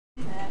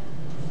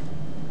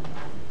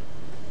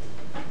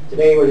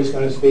Today we're just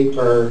going to speak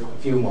for a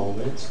few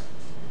moments.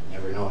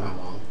 Never know how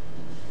long.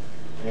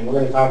 And we're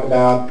going to talk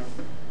about,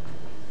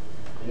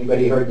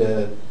 anybody heard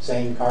the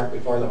saying, cart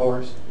before the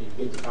horse?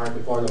 You get the cart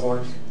before the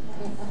horse?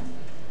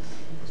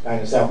 It's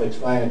kind of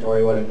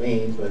self-explanatory what it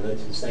means, but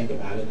let's just think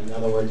about it. In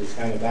other words, it's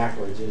kind of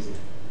backwards, isn't it?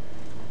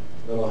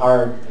 A little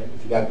hard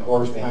if you got the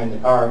horse behind the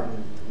cart.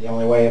 The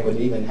only way it would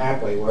even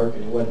halfway work,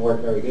 and it wouldn't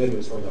work very good,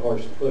 was for the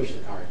horse to push the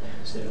cart then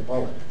instead of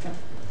pulling it.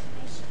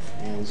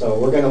 And so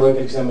we're going to look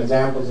at some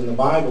examples in the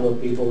Bible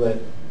of people that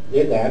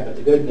did that, but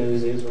the good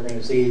news is we're going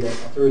to see that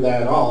through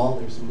that all,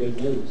 there's some good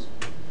news.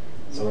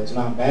 So it's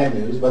not bad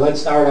news. But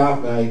let's start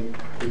off by,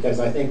 because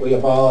I think we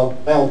have all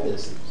felt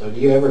this. So do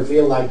you ever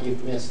feel like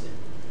you've missed it?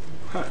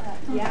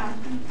 Yeah.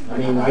 I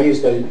mean, I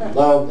used to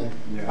love,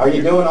 are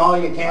you doing all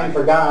you can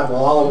for God?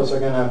 Well, all of us are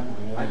going to,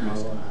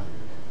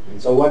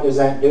 and so what does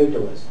that do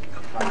to us?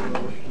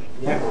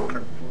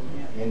 Yeah.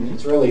 And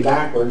it's really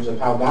backwards of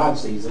how God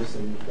sees us,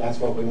 and that's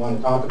what we want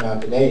to talk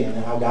about today, and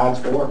how God's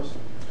for us.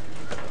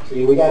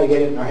 See, we got to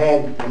get it in our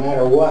head, no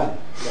matter what,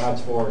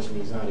 God's for us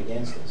and He's not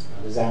against us.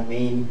 Now, does that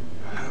mean,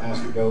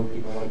 Pastor Joe,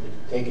 people like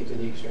to take it to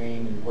the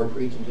extreme, and we're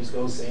preaching just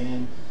go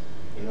sin?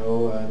 You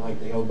know, like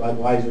the old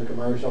Budweiser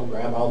commercial,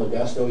 grab all the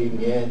gusto you can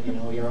get. You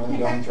know, you're only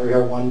going through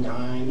here one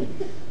time.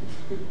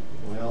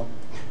 Well,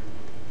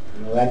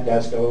 you know, that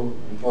gusto,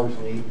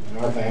 unfortunately, in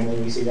our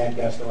family, we see that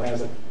gusto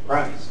has a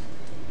price.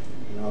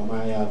 You know,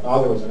 my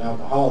father was an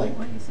alcoholic,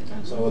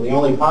 and so the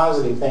only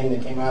positive thing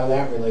that came out of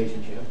that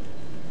relationship,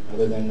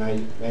 other than I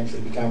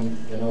eventually become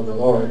to know the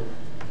Lord,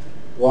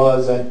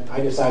 was that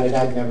I decided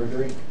I'd never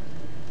drink.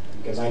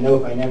 Because I know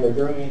if I never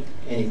drank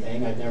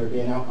anything, I'd never be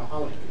an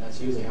alcoholic. And that's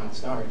usually how it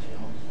starts, you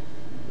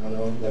know. I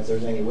don't know if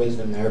there's any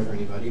wisdom there for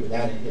anybody, but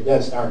that it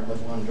does start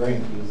with one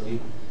drink usually.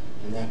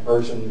 And that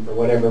person, for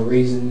whatever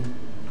reason,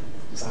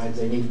 decides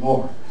they need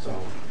more. So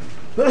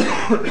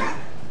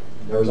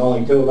there was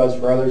only 2 of us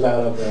brothers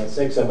out of the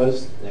 6 of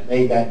us that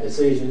made that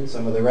decision.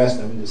 Some of the rest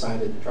of them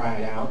decided to try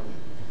it out.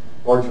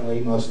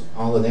 Fortunately,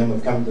 all of them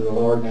have come to the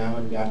Lord now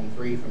and gotten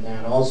free from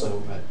that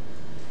also. But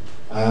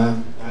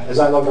as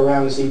I look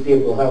around and see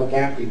people held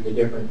captive to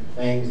different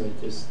things,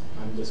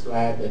 I'm just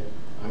glad that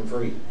I'm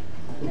free.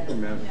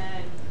 Amen.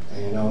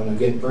 And, you know, and I'm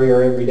getting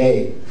freer every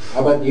day.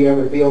 How about, do you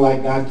ever feel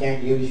like God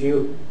can't use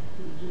you?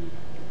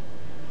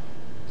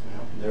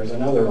 Well, there's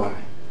another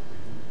lie.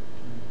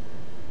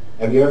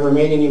 Have you ever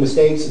made any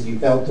mistakes that you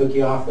felt took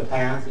you off the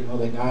path, you know,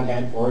 that God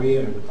had for you,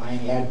 or the plan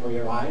He had for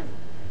your life?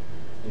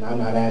 And I'm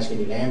not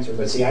asking you to answer,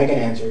 but see, I can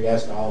answer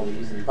yes to all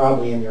these, and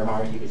probably in your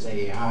heart you could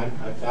say, yeah,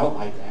 I felt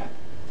like that.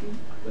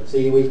 But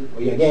see, we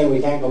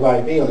can't go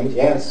by feelings.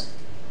 Yes,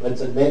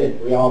 let's admit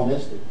it, we all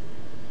missed it.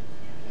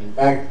 In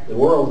fact, the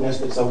world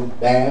missed it so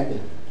bad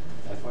that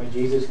that's why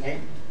Jesus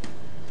came.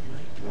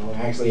 You know,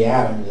 actually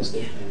Adam missed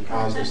it and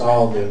caused us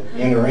all to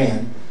enter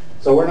in.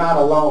 So we're not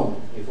alone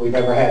if we've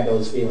ever had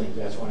those feelings.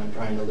 That's what I'm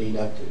trying to lead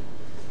up to.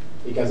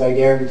 Because I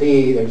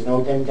guarantee there's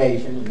no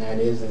temptation, and that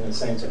is in a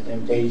sense of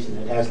temptation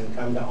that hasn't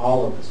come to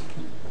all of us,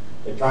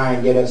 to try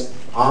and get us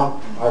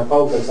off our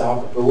focus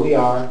off of who we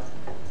are,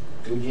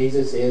 who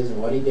Jesus is,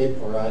 and what He did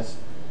for us.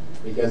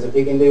 Because if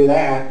He can do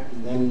that,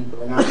 then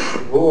we're not,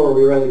 who are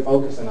we really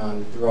focusing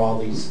on through all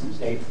these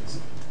statements?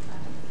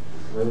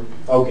 We're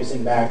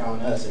focusing back on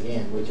us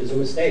again, which is a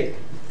mistake.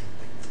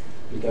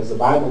 Because the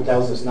Bible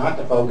tells us not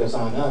to focus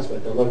on us,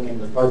 but to look in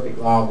the perfect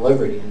law of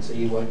liberty and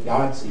see what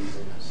God sees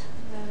in us.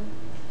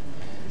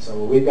 And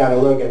so we've got to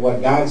look at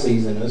what God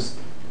sees in us.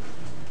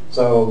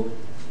 So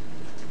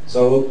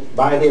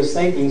by this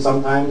thinking,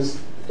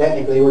 sometimes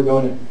technically we're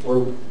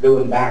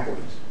doing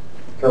backwards.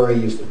 Curry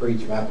used to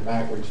preach about the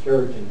backwards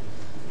church, and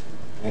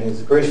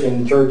as a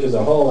Christian church as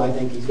a whole, I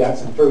think he's got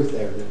some truth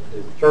there. The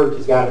church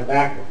has got it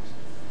backwards.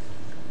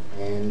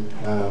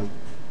 And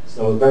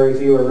so very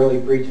few are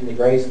really preaching the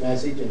grace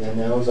message, and then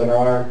those that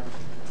are,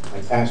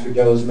 like Pastor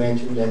Joe's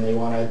mentioned, and they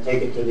want to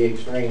take it to the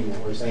extreme,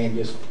 and we're saying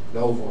just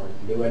go for it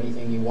and do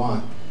anything you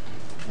want.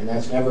 And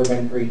that's never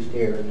been preached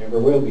here, and never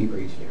will be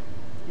preached here.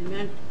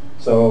 Amen.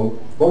 So,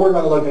 but we're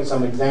going to look at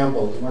some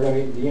examples. And we're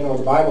going to, you know,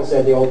 the Bible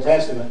said the Old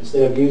Testament,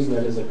 instead of using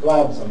it as a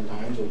club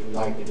sometimes, which we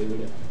like to do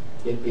to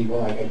get people,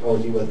 like I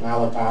told you with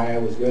Malachi, I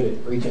was good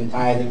at preaching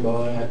tithing,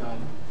 boy. I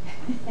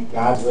thought,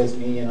 God's with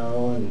me, you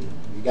know, and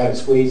you got to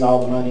squeeze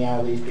all the money out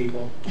of these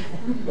people.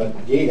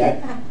 But, gee,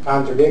 that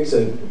contradicts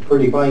a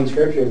pretty plain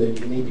scripture that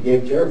you need to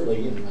give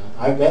cheerfully. And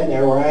I've been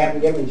there where I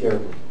haven't given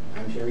cheerfully.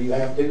 I'm sure you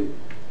have too.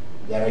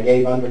 That I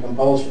gave under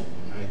compulsion.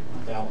 And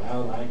I felt,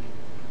 well, like,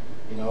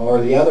 you know,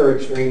 or the other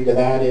extreme to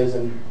that is,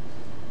 and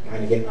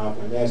kind of getting off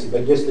my message,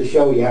 but just to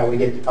show you how we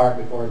get the cart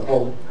before the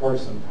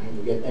horse sometimes.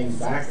 We get things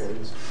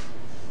backwards.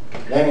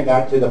 Then it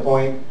got to the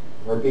point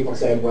where people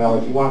said, well,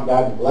 if you want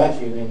God to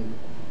bless you, then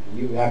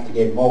you have to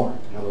give more.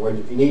 In other words,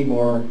 if you need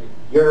more,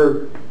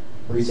 your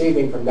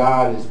receiving from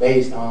God is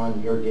based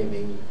on your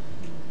giving.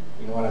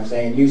 You know what I'm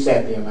saying? You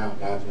set the amount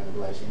God's going to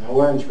bless you. Now,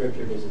 where in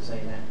Scripture does it say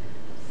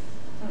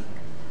that?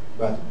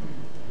 But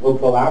we'll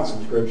pull out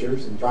some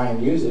scriptures and try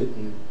and use it,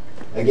 and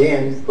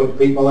again, put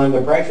people under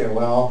pressure.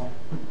 Well,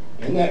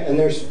 And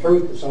there's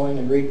truth to sowing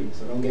and reaping,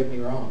 so don't get me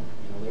wrong.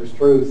 There's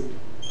truth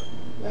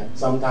that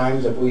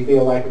sometimes if we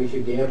feel like we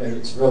should give and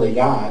it's really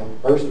God,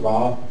 first of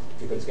all,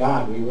 if it's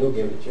God, we will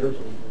give it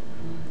cheerfully.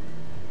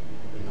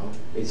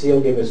 It's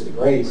He'll give us the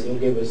grace, He'll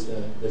give us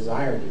the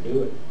desire to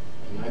do it.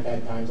 And I've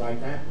had times like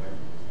that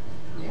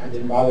where, it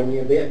didn't bother me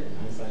a bit.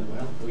 And I said,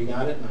 well, we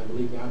got it, and I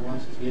believe God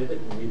wants us to give it,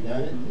 and we've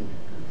done it. And,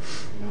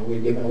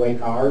 we've given away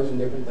cars and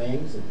different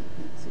things, and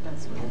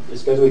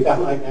just because we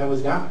felt like that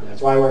was God.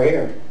 That's why we're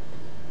here.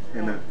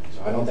 Amen.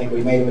 So I don't think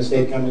we made a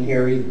mistake coming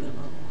here either.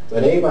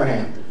 But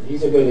Abraham,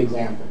 he's a good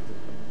example.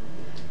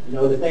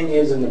 The thing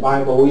is, in the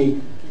Bible,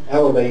 we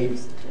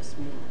elevate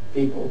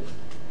people,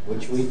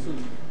 which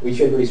we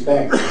should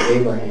respect.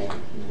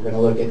 Abraham. We're going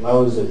to look at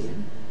Moses.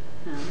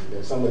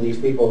 There's some of these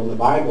people in the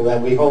Bible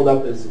that we hold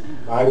up as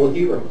Bible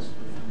heroes.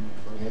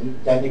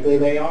 And technically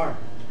they are.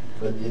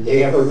 But did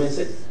they ever miss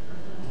it?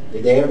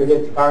 Did they ever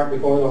get the cart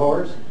before the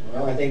horse?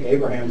 Well, I think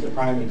Abraham's a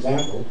prime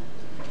example.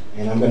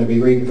 And I'm going to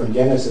be reading from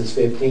Genesis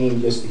 15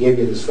 just to give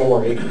you the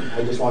story.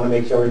 I just want to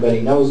make sure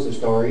everybody knows the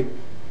story.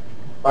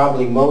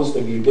 Probably most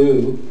of you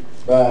do,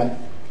 but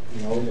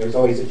there's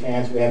always a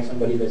chance we have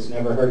somebody that's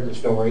never heard the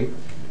story.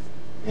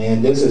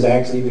 And this is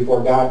actually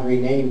before God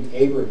renamed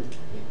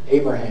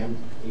Abraham.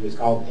 He was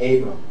called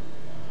Abram.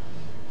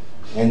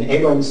 And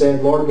Abram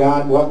said, Lord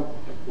God, what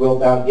wilt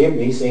thou give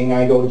me, seeing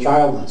I go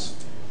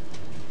childless?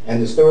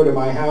 And the steward of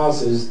my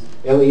house is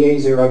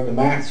Eliezer of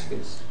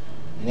Damascus.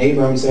 And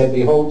Abram said,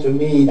 Behold, to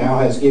me thou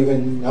hast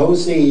given no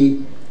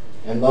seed,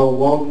 and lo,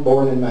 one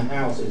born in my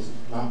house is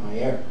not my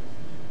heir.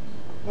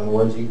 In other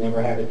words, he'd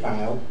never had a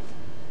child.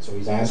 So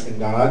he's asking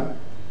God.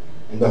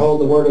 And behold,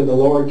 the word of the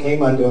Lord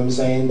came unto him,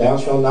 saying, Thou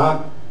shalt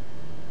not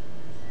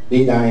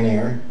be thine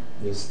heir,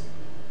 this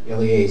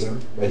Eliezer,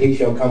 but he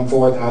shall come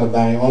forth out of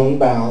thy own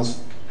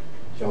bowels,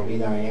 shall be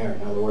thy heir.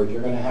 In other words,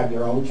 you're going to have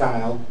your own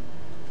child.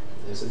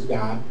 This is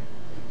God.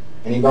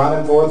 And he brought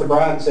him forth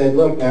abroad and said,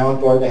 Look now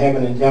toward the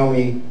heaven and tell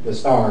me the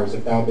stars,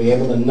 if thou be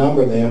able to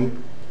number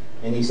them.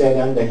 And he said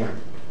unto him,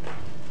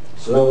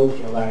 So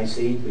shall thy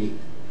seed be.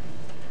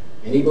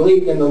 And he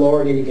believed in the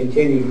Lord, and he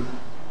continued,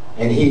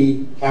 and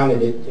he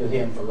counted it to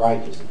him for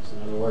righteousness.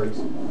 In other words,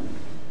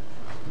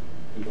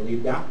 he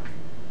believed God.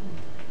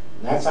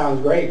 And that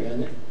sounds great,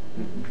 doesn't it?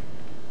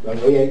 But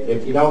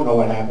if you don't know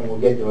what happened, we'll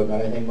get to it,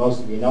 but I think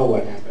most of you know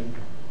what happened.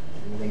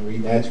 And we're going to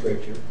read that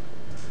scripture.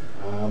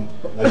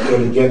 Let's go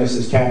to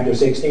Genesis chapter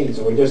 16.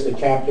 So we're just a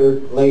chapter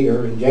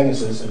later in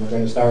Genesis, and we're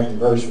going to start in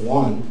verse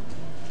 1.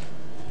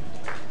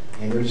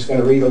 And we're just going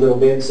to read a little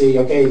bit and see,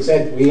 okay, it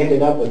said we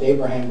ended up with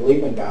Abraham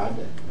believing God.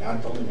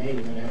 God told him, hey,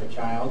 you're going to have a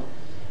child,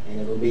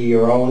 and it'll be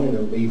your own, and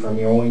it'll be from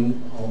your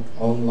own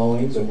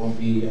loins. It won't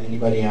be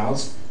anybody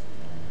else.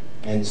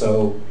 And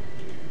so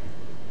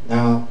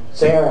now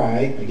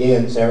Sarai,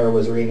 again, Sarah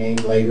was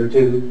renamed later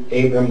to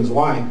Abram's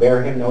wife,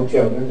 bare him no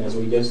children, as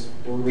we just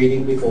were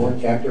reading before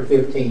in chapter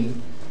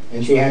 15.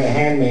 And she had a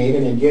handmaid,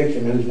 an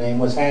Egyptian, whose name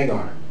was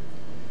Hagar.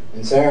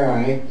 And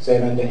Sarai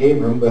said unto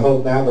Abram,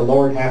 Behold, now the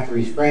Lord hath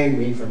restrained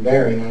me from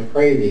bearing, I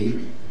pray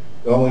thee,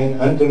 go in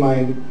unto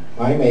my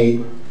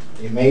maid,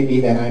 it may be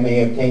that I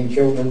may obtain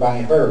children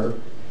by her.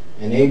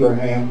 And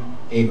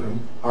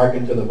Abram,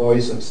 hearkened to the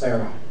voice of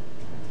Sarai.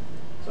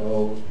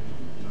 So,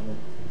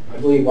 I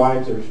believe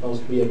wives are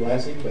supposed to be a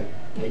blessing, but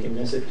they can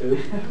miss it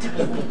too.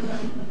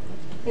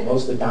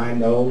 Most of the time,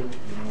 though,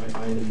 I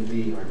find them to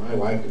be, or my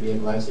wife to be a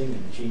blessing,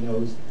 and she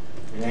knows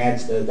and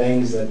adds the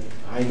things that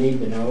I need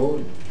to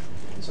know.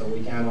 And so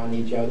we count on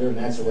each other, and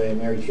that's the way a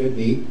marriage should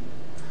be.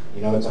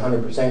 It's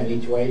 100%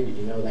 each way. Did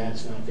you know that?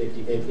 It's not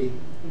 50-50.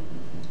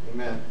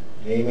 Amen.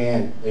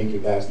 Amen. Thank you,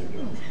 Pastor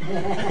Joe.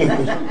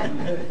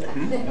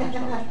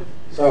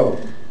 So,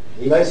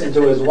 he listened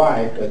to his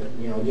wife, but,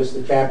 just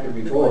the chapter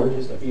before,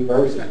 just a few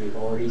verses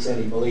before, he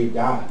said he believed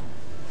God.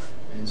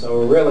 And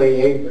so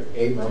really,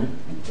 Abram,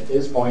 at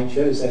this point,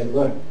 should have said,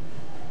 look,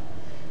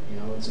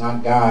 it's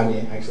not God.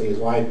 Actually, his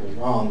wife was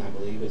wrong, I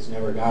believe. It's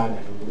never God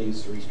that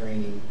believes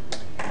restraining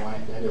the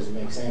wife. That doesn't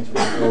make sense.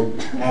 When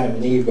Adam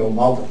and Eve go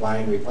multiply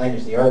and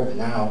replenish the earth, and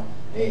now,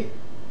 hey,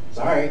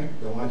 sorry,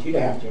 don't want you to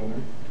have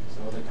children.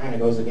 So that kind of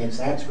goes against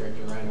that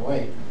scripture right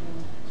away.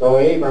 So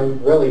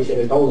Abram really should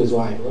have told his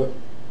wife, look,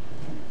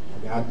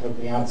 God took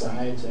me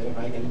outside and said, if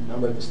I can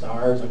number the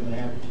stars, I'm going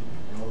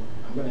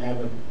to have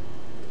a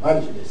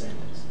bunch of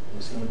descendants.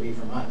 It's going to be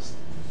from us.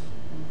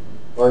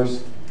 Of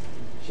course,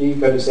 she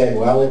could have said,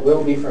 well, it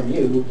will be from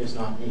you, just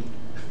not me.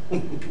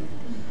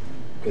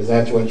 Because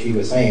that's what she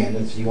was saying,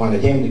 that she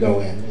wanted him to go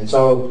in. And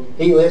so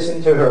he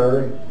listened to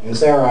her, and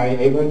Sarai,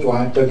 Abram's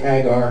wife, took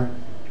Hagar,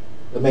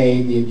 the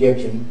maid, the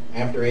Egyptian,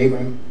 after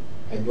Abram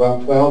had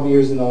dwelt 12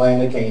 years in the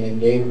land of Canaan,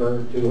 gave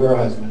her to her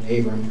husband,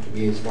 Abram, to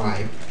be his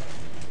wife.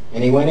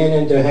 And he went in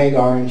unto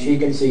Hagar, and she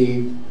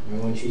conceived.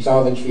 And when she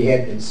saw that she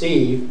had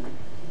conceived,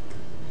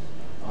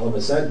 all of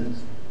a sudden,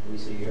 we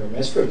see her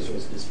mistress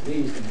was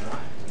displeased in her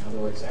eyes. In other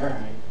words,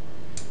 Sarai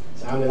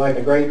sounded like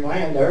a great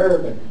plan to her,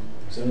 but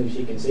as soon as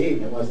she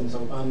conceived, it wasn't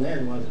so fun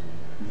then, was it?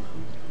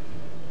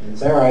 And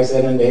Sarai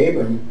said unto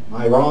Abram,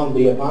 My wrong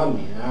be upon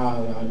me.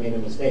 Now I made a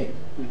mistake.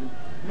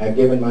 I have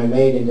given my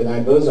maid into thy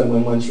bosom.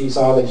 And when she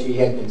saw that she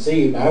had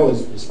conceived, I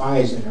was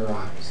despised in her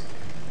eyes.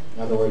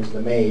 In other words,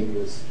 the maid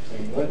was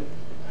saying, look,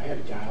 I had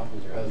a child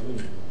with your husband,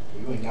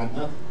 and you ain't got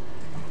nothing.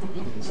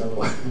 And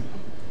so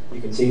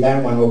you can see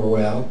that one over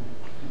well.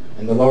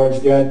 And the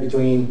Lord's judged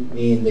between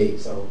me and thee.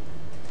 So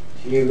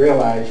she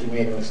realized she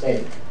made a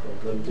mistake. It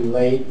was a little too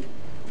late.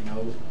 You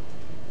know,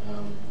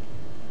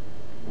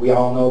 we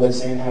all know that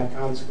sin has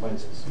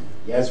consequences.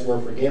 Yes,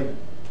 we're forgiven.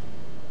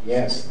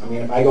 Yes. I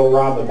mean, if I go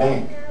rob a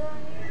bank,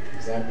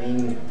 does that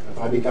mean if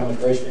I become a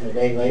Christian a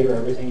day later,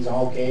 everything's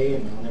okay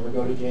and I'll never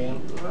go to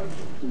jail?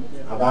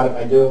 How about if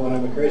I do it when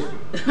I'm a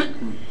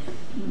Christian?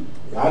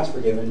 God's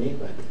forgiven me,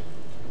 but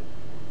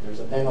there's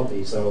a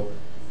penalty. So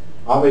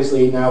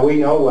obviously now we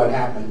know what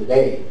happened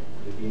today.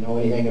 If you know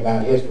anything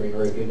about history,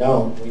 or if you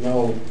don't, we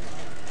know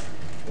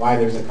why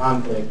there's a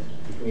conflict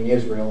between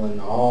Israel and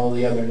all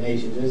the other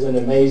nations. Isn't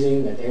it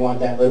amazing that they want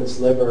that little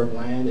sliver of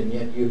land, and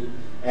yet you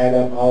add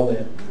up all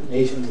the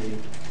nations the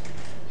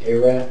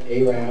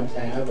Arabs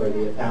have, or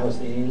the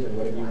Palestinians, or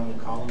whatever you want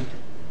to call them,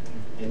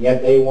 and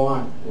yet they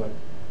want what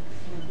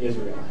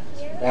Israel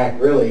has. In fact,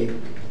 really,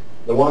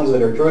 the ones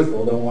that are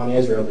truthful don't want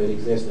Israel to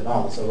exist at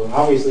all. So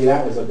obviously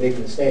that was a big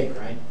mistake,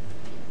 right?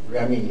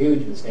 I mean,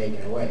 huge mistake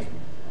in a way.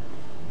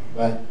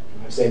 But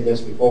I've said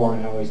this before,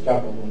 and I always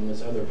chuckled when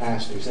this other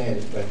pastor said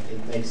it, but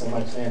it makes so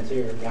much sense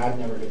here. God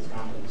never gets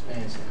caught with his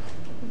pants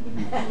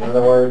down. In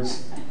other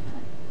words,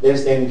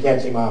 this didn't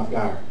catch him off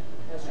guard.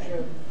 That's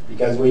true.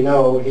 Because we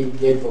know he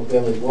did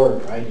fulfill his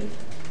word, right? And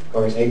of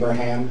course,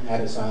 Abraham had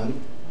a son,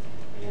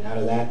 and out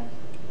of that,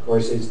 of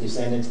course, his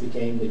descendants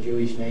became the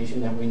Jewish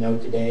nation that we know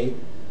today.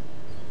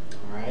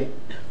 All right?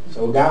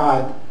 So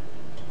God,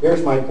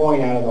 here's my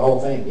point out of the whole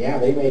thing. Yeah,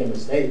 they made a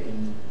mistake,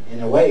 and in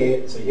a way,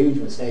 it's a huge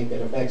mistake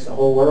that affects the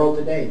whole world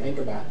today. Think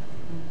about it.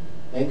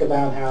 Think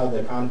about how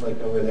the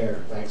conflict over there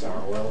affects our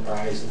oil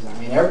prices. I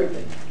mean,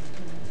 everything.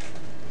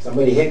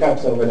 Somebody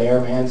hiccups over there,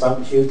 man,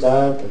 something shoots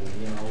up,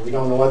 and we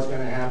don't know what's going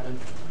to happen.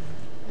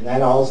 And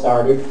that all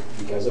started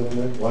because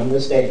of one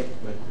mistake.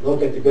 But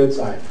look at the good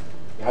side.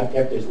 God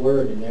kept his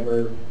word and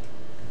never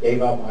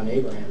gave up on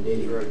Abraham, did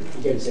he?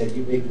 He could have said,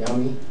 you big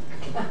dummy.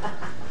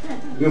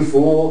 You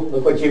fool,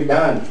 look what you've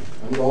done.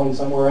 I'm going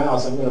somewhere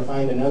else. I'm going to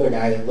find another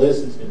guy that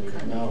listens to me.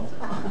 No.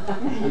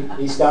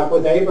 He stuck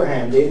with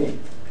Abraham, didn't he?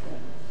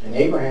 And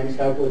Abraham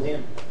stuck with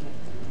him.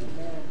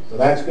 So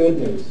that's good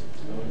news.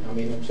 So, I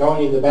mean, I'm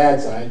showing you the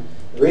bad side.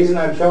 The reason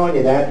I'm showing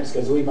you that is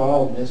because we've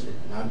all missed it.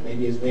 Not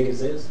maybe as big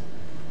as this.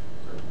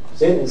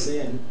 Sin is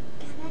sin.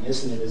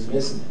 Missing it is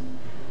missing it.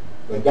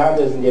 But God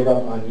doesn't give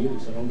up on you,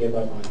 so don't give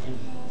up on him.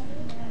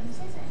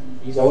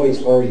 He's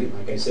always for you,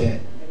 like I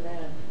said.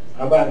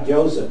 How about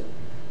Joseph?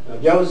 Now,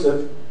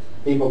 Joseph,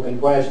 people can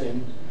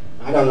question.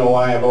 I don't know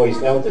why I've always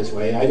felt this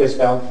way. I just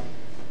felt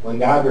when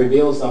God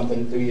reveals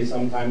something to you,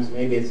 sometimes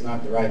maybe it's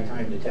not the right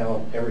time to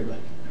tell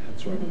everybody.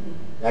 That's right.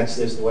 That's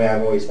just the way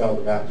I've always felt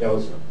about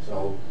Joseph.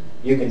 So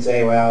you can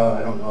say, well,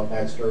 I don't know if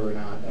that's true or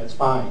not. That's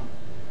fine.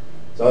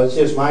 So it's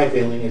just my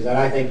feeling is that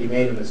I think he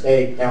made a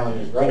mistake telling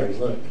his brothers,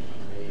 look.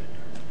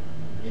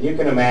 And you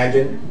can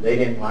imagine they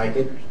didn't like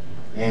it.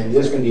 And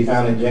this can be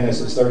found in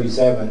Genesis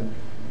 37.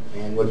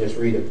 And we'll just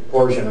read a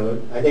portion of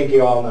it. I think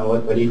you all know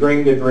it. But he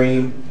dreamed a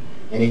dream,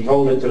 and he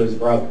told it to his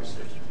brothers.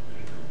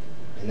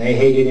 And they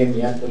hated him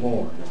yet the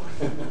more.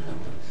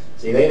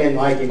 See, they didn't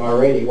like him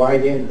already. Why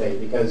didn't they?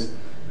 Because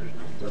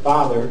the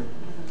father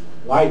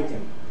liked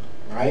him,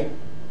 right?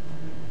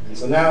 And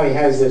so now he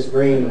has this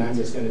dream, and I'm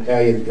just going to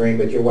tell you the dream,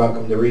 but you're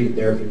welcome to read it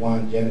there if you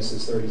want.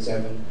 Genesis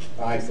 37,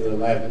 5 through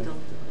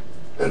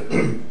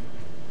 11.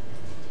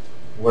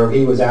 Where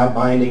he was out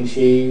binding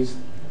sheaves,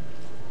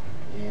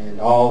 and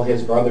all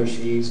his brother's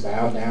sheaves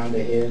bowed down to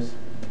his.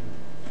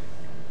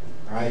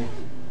 Right?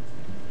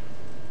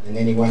 And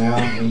then he went out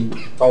and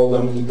he told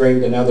them, he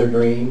dreamed another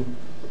dream.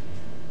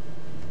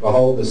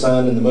 Behold, the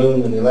sun and the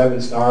moon and the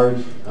 11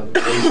 stars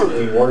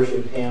basically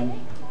worshiped him.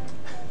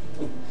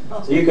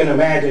 So you can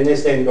imagine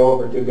this didn't go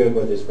over too good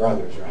with his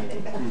brothers, right?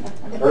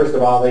 First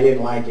of all, they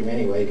didn't like him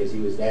anyway because he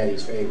was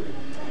Daddy's favorite.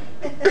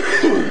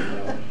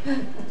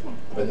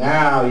 But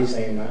now he's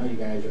saying, no, you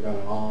guys are going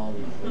to all,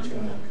 it's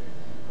going to...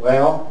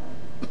 Well,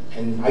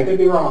 and I could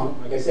be wrong.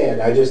 Like I said,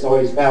 I just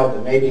always felt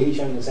that maybe he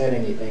shouldn't have said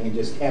anything and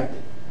just kept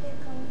it.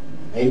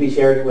 Maybe he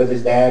shared it with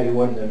his dad, who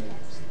wouldn't have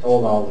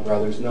told all the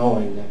brothers,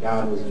 knowing that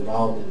God was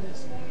involved in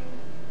this.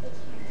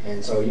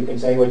 And so you can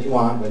say what you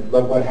want, but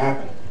look what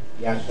happened.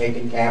 He got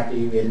taken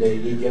captive into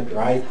Egypt,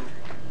 right?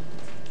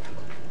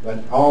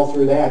 But all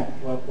through that,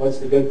 what's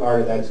the good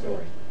part of that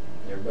story?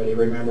 Everybody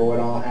remember what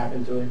all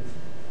happened to him?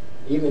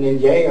 Even in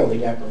jail, he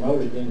got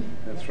promoted, didn't he?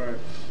 That's right.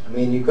 I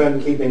mean, you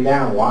couldn't keep him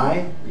down.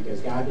 Why? Because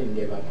God didn't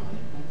give up on him.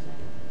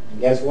 And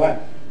guess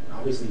what?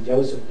 Obviously,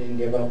 Joseph didn't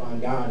give up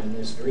on God in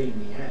this dream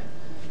he had.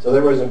 So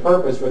there was a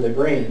purpose for the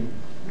dream.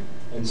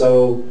 And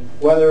so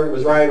whether it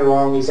was right or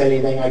wrong, he said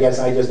anything, I guess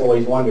I just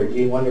always wondered.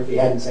 Gee, wonder if he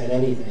hadn't said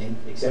anything,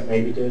 except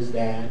maybe to his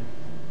dad.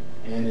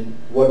 And it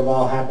would have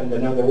all happened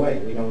another way.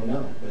 We don't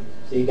know. But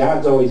see,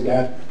 God's always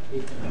got,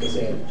 like I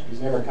said, he's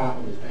never caught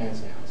with his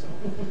pants down. So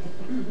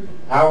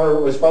However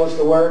it was supposed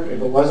to work,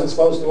 if it wasn't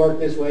supposed to work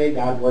this way,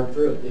 God worked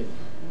through it.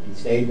 He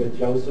stayed with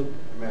Joseph,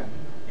 Amen.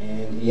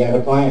 and he had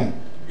a plan.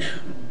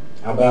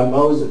 How about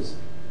Moses?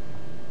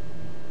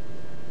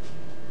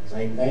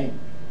 Same thing.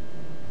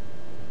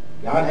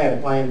 God had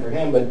a plan for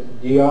him,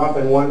 but do you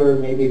often wonder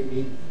maybe if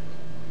he,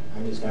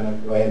 I'm just going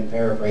to go ahead and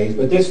paraphrase,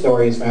 but this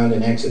story is found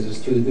in Exodus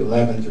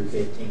 2:11 through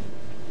 15.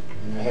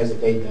 And I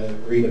hesitate to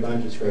read a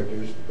bunch of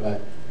scriptures,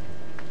 but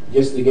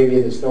just to give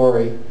you the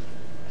story,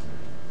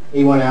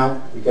 he went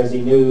out because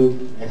he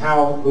knew, and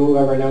how,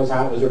 whoever knows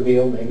how it was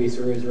revealed, maybe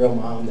through his real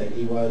mom, that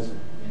he was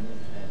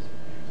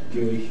a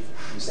Jewish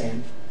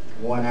descent.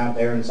 He went out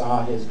there and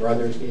saw his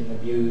brothers getting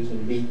abused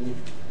and beaten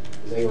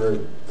because they were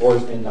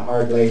forced into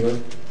hard labor.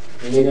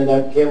 And he ended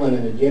up killing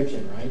an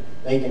Egyptian, right?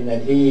 Thinking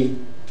that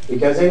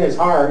because in his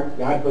heart,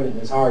 God put it in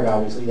his heart,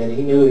 obviously, that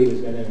he knew he was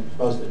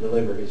supposed to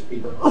deliver his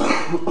people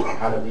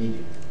out of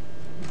Egypt.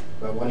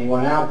 But when he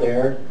went out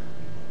there,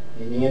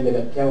 and he ended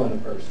up killing a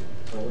person.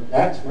 So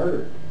that's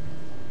murder,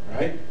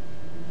 right?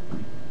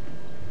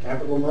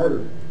 Capital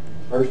murder.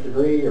 First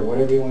degree, or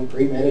whatever you want,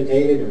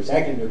 premeditated, or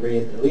second degree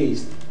at the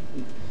least.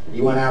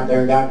 He went out there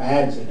and got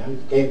mad and said, I'm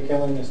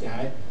killing this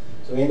guy.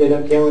 So he ended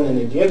up killing an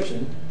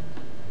Egyptian.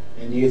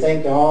 And do you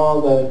think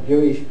all the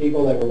Jewish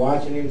people that were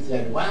watching him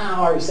said,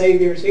 wow, our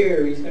Savior's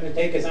here, he's going to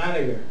take us out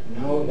of here?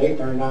 No, they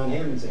turned on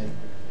him and said,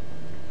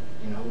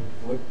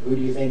 who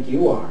do you think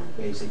you are,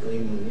 basically?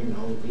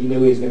 And, he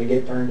knew he was going to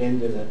get turned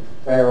into the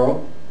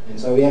Pharaoh, and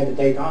so he had to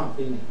take off,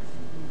 didn't he?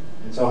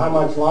 And so how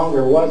much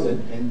longer was it?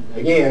 And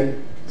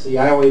again, see,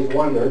 I always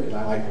wonder, because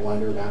I like to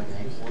wonder about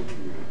things.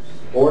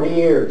 40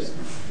 years.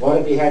 What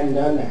if he hadn't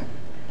done that?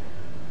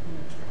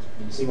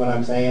 You see what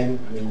I'm saying?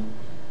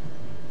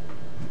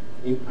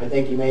 I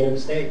think he made a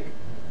mistake.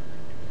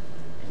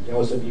 And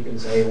Joseph, you can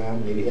say, well,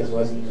 maybe his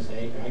wasn't a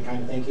mistake. I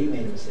kind of think he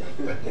made a mistake.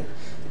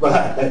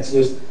 But that's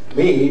just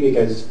me,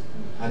 because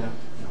I don't know.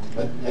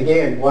 But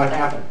again, what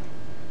happened?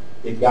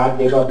 Did God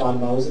give up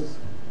on Moses?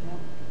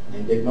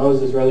 And did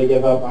Moses really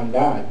give up on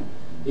God?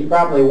 He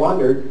probably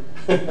wondered.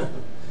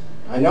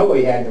 I know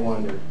he had to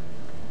wonder.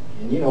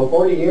 And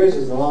 40 years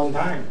is a long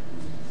time.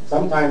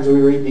 Sometimes we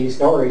read these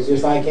stories,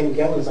 just like him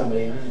killing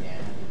somebody.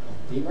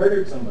 He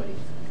murdered somebody.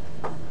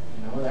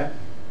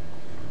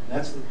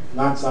 That's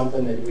not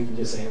something that we can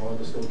just say, well,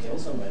 just go kill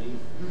somebody.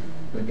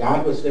 But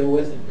God was still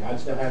with him. God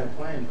still had a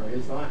plan for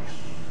his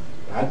life.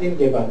 God didn't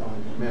give up on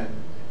him. Amen.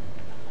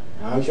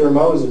 Now, I'm sure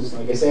Moses,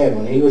 like I said,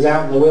 when he was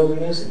out in the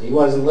wilderness and he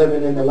wasn't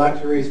living in the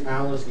luxurious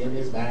palace, getting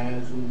his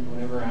baths and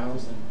whatever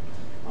else and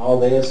all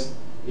this,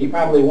 he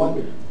probably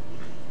wondered.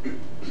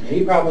 And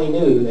he probably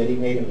knew that he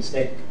made a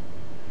mistake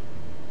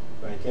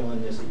by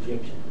killing this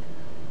Egyptian.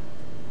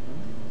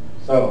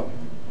 So,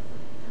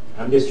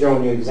 I'm just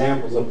showing you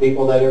examples of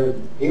people that are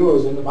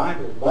heroes in the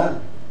Bible,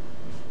 but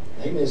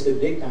they missed it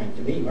big time.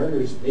 To me,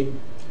 murder's big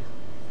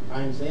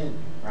time sin,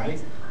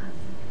 right?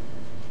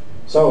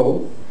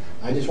 So,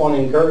 I just want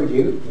to encourage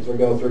you as we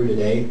go through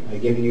today.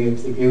 I've given you a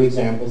few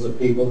examples of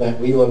people that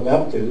we look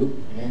up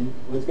to, and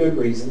with good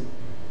reason,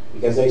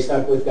 because they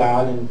stuck with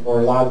God, and for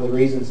a lot of the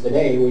reasons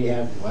today, we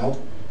have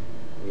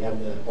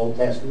the Old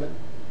Testament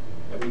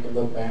that we can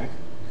look back.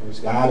 Of course,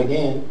 God,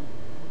 again,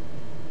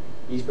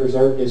 He's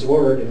preserved His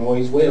Word and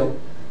always will.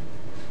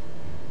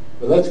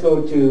 But let's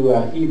go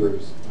to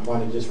Hebrews. I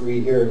want to just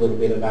read here a little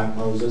bit about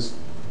Moses.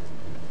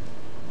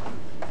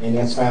 And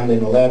that's found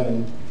in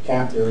 11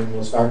 chapter, and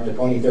we'll start the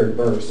 23rd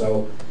verse.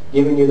 So,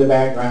 giving you the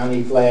background,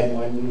 he fled and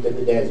went into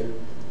the desert.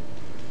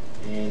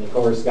 And, of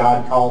course,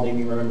 God called him.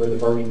 You remember the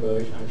burning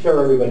bush. I'm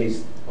sure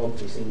everybody's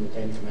hopefully seen the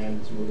Ten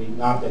Commandments movie.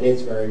 Not that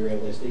it's very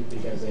realistic,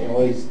 because they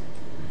always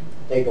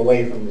take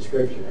away from the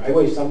Scripture. I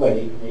wish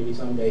somebody, maybe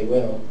someday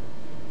will.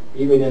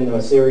 Even in the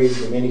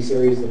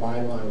mini-series of the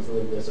Bible, I was a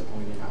little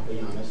disappointed, I'll be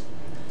honest.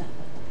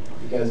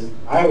 Because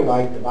I would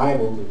like the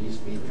Bible to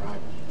just be the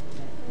Bible.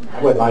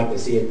 I would like to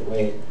see it the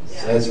way it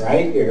says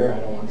right here.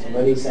 I don't want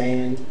somebody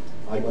saying,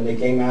 like when they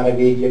came out of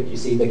Egypt, you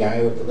see the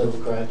guy with the little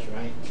crutch,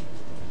 right?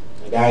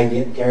 The guy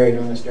getting carried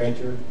on a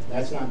stretcher.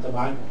 That's not the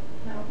Bible.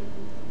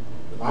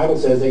 The Bible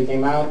says they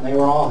came out and they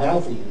were all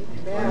healthy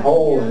and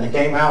whole, and they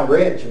came out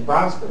rich and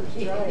prosperous.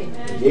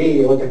 Gee,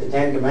 you look at the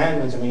Ten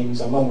Commandments,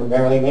 some of them were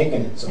barely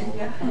making it, so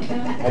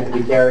had to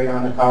be carried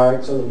on a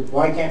cart. So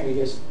why can't we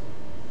just,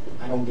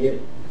 I don't get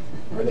it.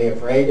 Are they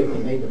afraid if they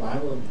made the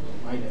Bible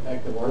it might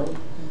affect the world?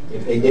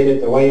 If they did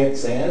it the way it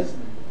says?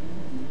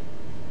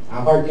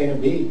 How hard can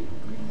it be?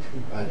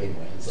 But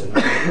anyway, it's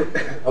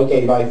another.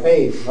 Okay, by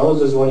faith,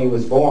 Moses, when he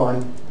was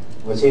born,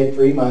 was hid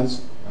 3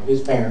 months of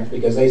his parents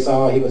because they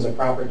saw he was a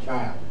proper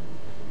child.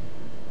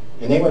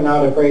 And they were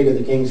not afraid of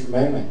the king's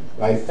commandment.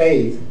 By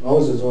faith,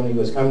 Moses, when he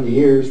was come to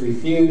years,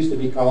 refused to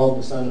be called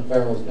the son of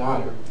Pharaoh's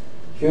daughter,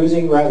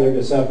 choosing rather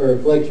to suffer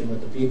affliction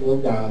with the people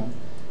of God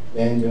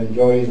than to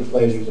enjoy the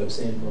pleasures of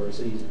sin for a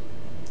season.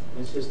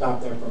 Let's just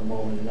stop there for a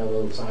moment, another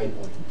little side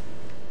point.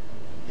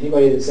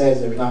 Anybody that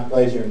says there's not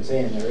pleasure in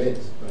sin, there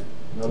is. But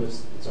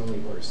notice it's only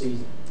for a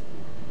season.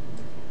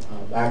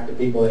 Back to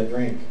people that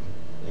drink.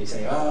 They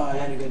say, oh, I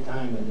had a good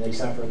time, and they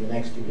suffer the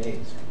next 2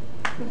 days.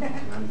 And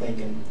I'm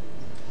thinking,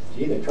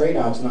 gee, the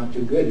trade-off's not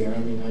too good here. I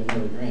mean, I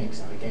never drink,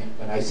 so I can't.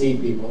 But I see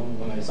people.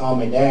 When I saw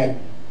my dad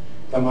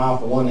come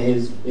off of one of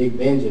his big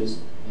binges,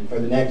 and for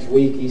the next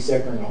week he's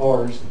sicker than a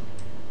horse,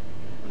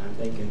 and I'm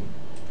thinking,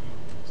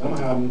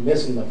 somehow I'm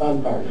missing the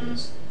fun part of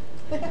this.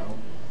 You know,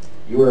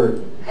 you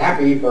were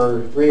happy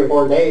for 3 or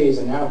 4 days,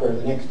 and now for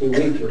the next 2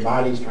 weeks your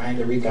body's trying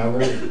to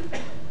recover. And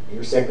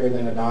you're sicker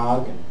than a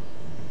dog. And,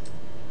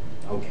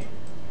 okay.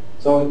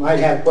 So it might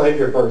have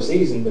pleasure for a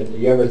season, but do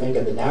you ever think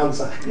of the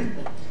downside?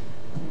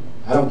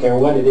 I don't care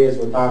what it is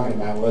we're talking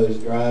about, whether it's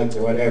drugs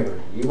or whatever.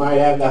 You might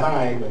have the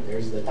high, but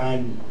there's the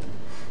time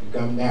you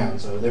come down.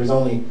 So there's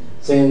only,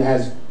 sin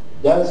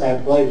does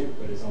have pleasure,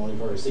 but it's only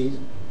for a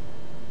season.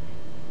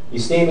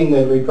 Esteeming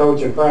the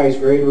reproach of Christ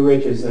greater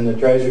riches than the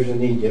treasures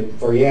in Egypt,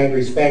 for he had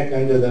respect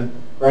unto the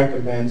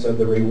recompense of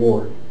the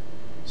reward.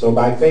 So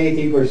by faith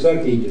he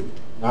forsook Egypt,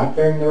 not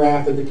fearing the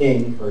wrath of the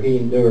king, for he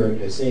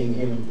endured as seeing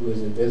him who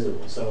is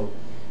invisible. So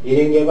he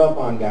didn't give up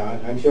on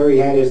God. I'm sure he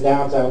had his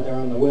doubts out there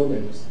in the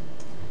wilderness,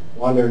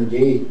 wondering,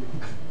 gee,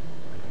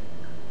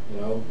 you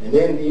know. And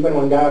then even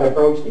when God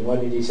approached him, what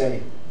did he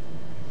say?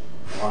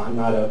 Well, I'm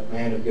not a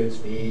man of good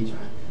speech.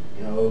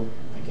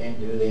 I can't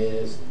do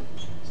this.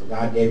 So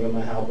God gave him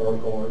a helper,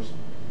 of course.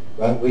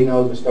 But we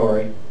know the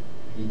story.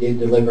 He did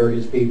deliver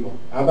his people.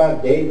 How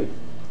about David?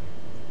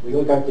 We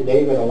look up to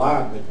David a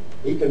lot, but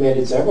he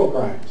committed several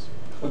crimes.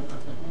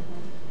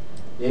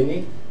 Didn't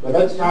he? But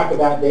let's talk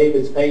about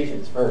David's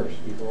patience first,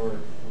 before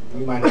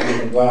we might not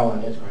even dwell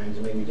on his crimes,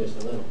 maybe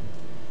just a little.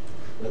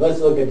 But let's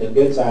look at the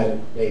good side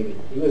of David.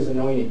 He was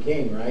anointed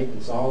king, right?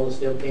 And Saul was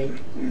still king.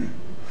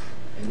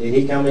 And did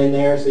he come in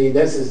there? See,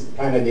 this is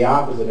kind of the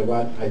opposite of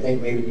what I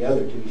think maybe the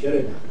other two should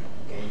have done.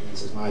 Okay,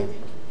 this is my thinking.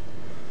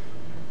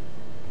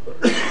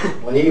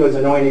 When he was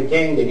anointed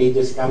king, did he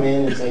just come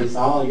in and say,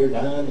 Saul, you're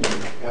done,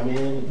 and come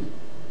in?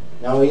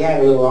 No, he had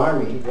a little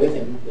army with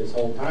him this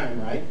whole time,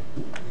 right?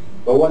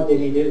 But what did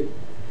he do?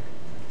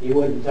 He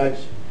wouldn't touch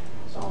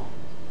Saul.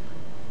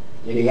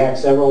 Did he have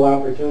several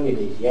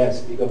opportunities?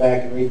 Yes, if you go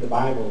back and read the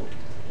Bible,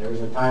 there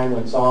was a time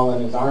when Saul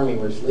and his army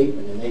were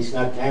sleeping, and they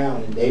snuck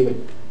down, and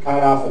David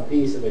cut off a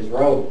piece of his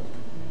robe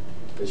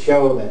to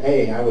show that,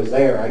 hey, I was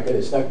there. I could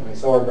have stuck my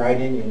sword right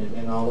in you and it'd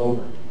been all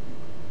over.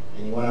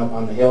 And he went up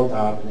on the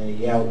hilltop, and then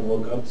he yelled and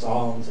woke up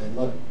Saul and said,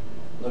 look,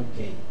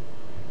 king,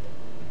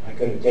 I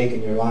could have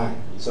taken your life.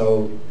 And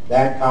so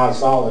that caused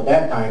Saul at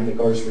that time, of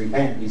course, to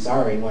repent, be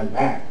sorry, and went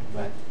back.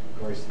 But,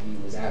 of course, he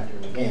was after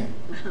him again.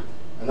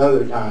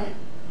 Another time,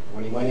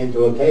 when he went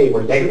into a cave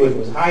where David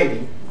was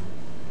hiding,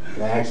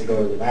 I actually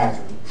go to the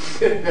bathroom.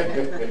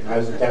 I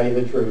was to tell you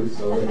the truth.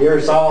 So here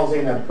Saul's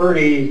in a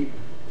pretty,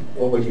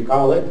 what would you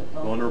call it?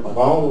 Vulnerable.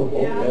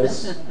 Vulnerable,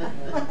 yes.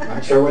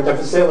 Not sure what the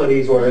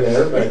facilities were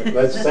there, but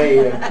let's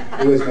say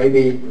he was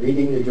maybe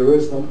reading the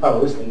Jerusalem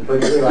Post and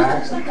pretty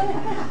relaxed.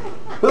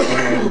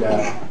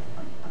 And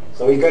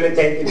so he could have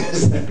taken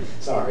his,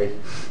 sorry,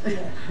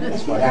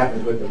 that's what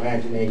happens with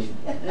imagination.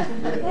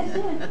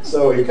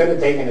 So he could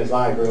have taken his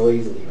life real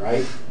easily,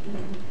 right?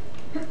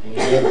 And he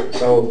didn't.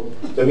 So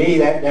to me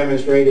that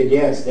demonstrated,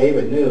 yes,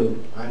 David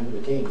knew, I'm the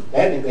king.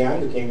 Technically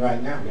I'm the king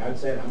right now. God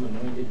said I'm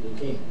anointed the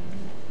king.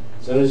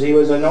 As soon as he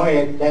was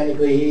anointed,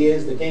 technically he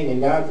is the king in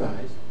God's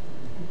eyes.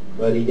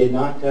 But he did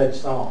not touch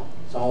Saul.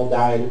 Saul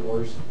died, of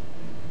course,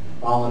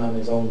 falling on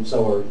his own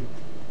sword.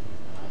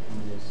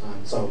 And his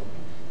son. So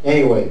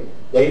anyway,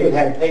 David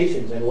had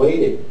patience and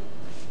waited.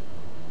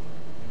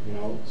 You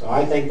know, so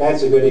I think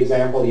that's a good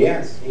example.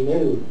 Yes, he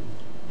knew.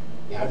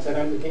 God said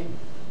I'm the king.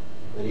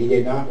 But he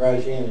did not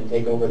rush in and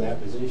take over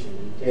that position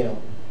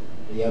until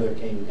the other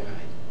king died.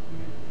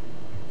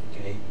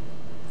 Okay?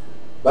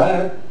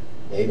 But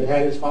David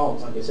had his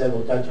faults. Like I said,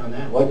 we'll touch on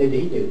that. What did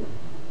he do?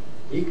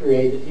 He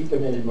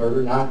committed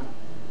murder, not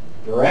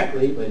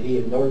directly, but he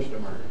endorsed a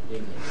murder,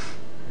 didn't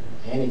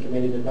he? And he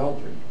committed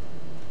adultery.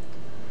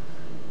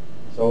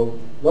 So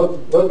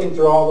looking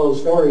through all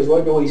those stories,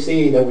 what do we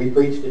see that we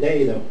preach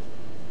today, though?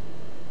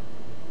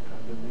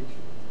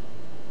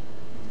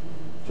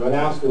 What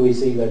else do we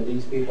see that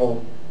these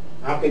people,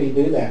 how could he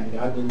do that?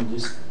 God didn't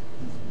just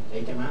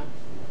take him out.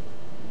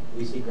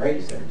 We see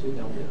grace there too,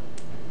 don't we?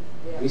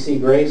 Yeah. We see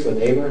grace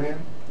with Abraham.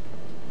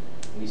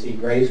 We see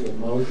grace with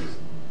Moses.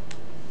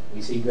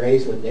 We see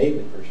grace with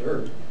David for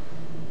sure.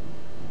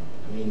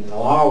 I mean, the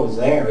law was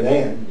there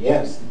then.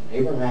 Yes,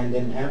 Abraham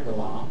didn't have the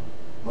law.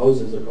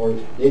 Moses, of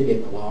course, did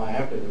get the law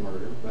after the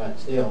murder, but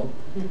still.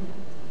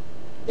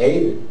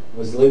 David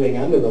was living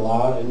under the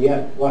law, and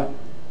yet what?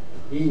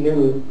 He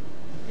knew.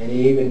 And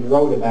he even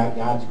wrote about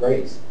God's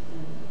grace.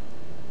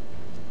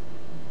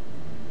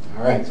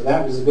 All right, so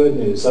that was the good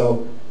news.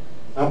 So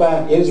how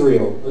about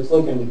Israel? Let's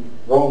look in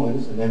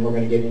Romans, and then we're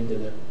going to get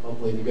into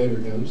hopefully the gooder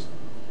news,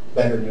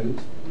 better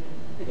news,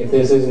 if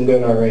this isn't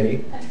good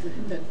already.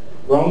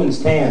 Romans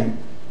 10,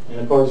 and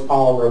of course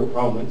Paul wrote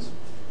Romans,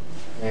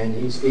 and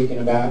he's speaking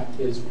about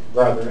his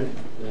brethren,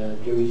 the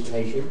Jewish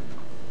nation.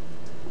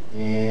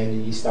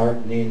 And he's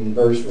starting in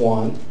verse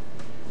 1.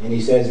 And he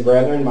says,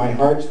 brethren, my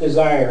heart's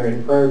desire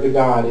and prayer to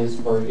God is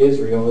for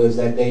Israel is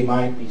that they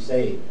might be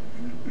saved.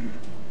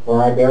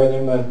 For I bear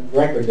them a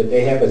record that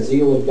they have a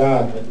zeal of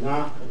God, but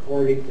not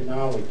according to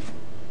knowledge.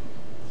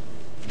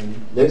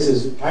 And this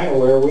is kind of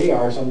where we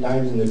are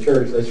sometimes in the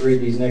church. Let's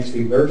read these next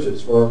few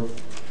verses. For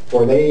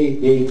they,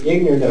 being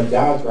ignorant of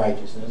God's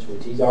righteousness,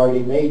 which He's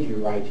already made you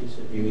righteous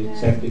if you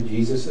accepted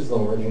Jesus as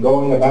Lord, and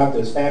going about to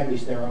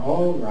establish their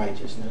own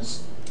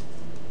righteousness,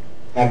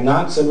 have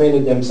not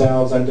submitted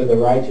themselves unto the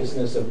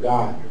righteousness of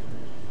God.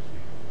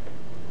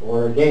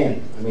 Or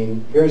again,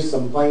 here's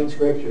some plain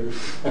scriptures.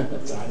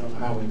 So I don't know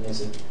how we miss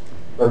it.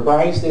 For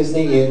Christ is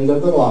the end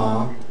of the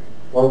law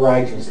for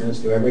righteousness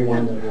to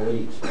everyone that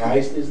believes.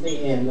 Christ is the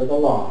end of the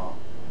law.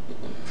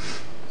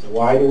 So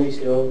why do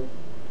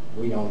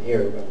we don't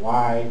hear, but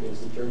why does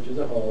the church as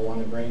a whole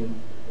want to bring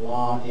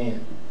law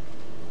in?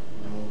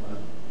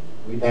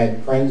 We've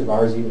had friends of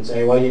ours even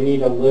say, well, you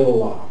need a little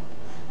law.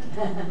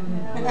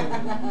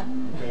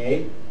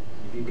 Okay?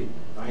 If you could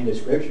find a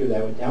scripture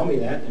that would tell me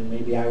that, then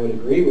maybe I would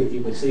agree with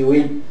you. But see,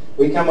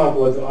 we come up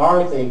with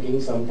our thinking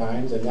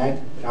sometimes, and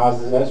that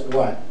causes us to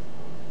what?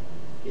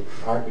 Get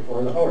the cart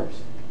before the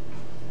horse.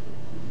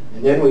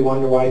 And then we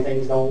wonder why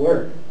things don't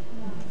work.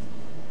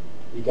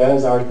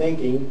 Because our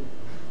thinking,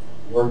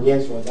 we're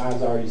against what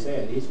God's already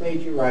said. He's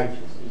made you righteous.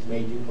 He's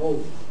made you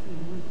holy.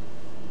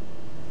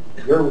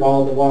 You're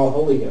wall-to-wall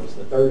Holy Ghost,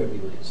 the third of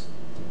you is.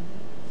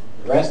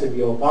 The rest of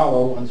you will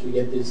follow once we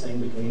get this thing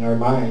between our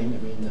mind.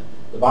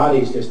 The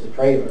body's just a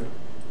trailer.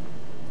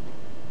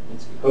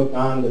 It's hooked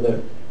on to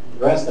the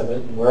rest of it,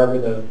 and wherever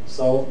the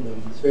soul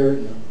and the spirit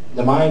and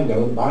the mind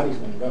go, the body's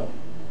going to go.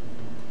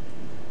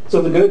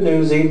 So the good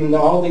news, even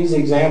all these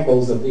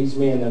examples of these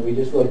men that we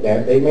just looked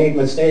at, they made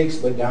mistakes,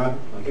 but God,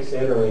 like I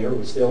said earlier,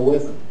 was still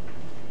with them.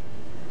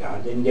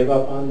 God didn't give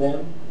up on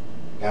them.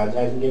 God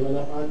hasn't given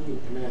up on you.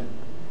 Amen.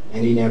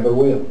 And He never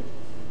will.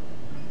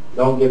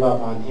 Don't give up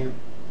on Him.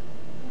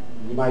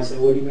 You might say,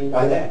 what do you mean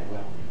by that?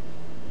 Well,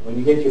 when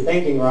you get your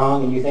thinking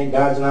wrong and you think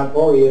God's not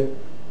for you,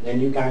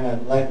 then you kind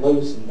of let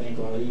loose and think,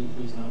 well,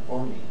 He's not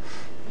for me.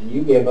 And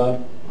you give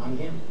up on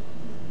Him.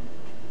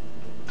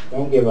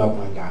 Don't give up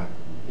on God.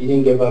 He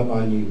didn't give up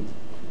on you.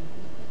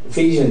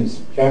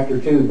 Ephesians chapter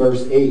 2,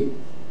 verse 8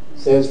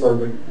 says,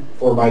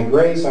 For by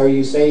grace are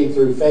you saved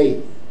through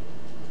faith,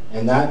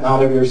 and that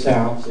not of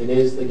yourselves. It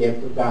is the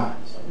gift of God.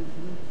 So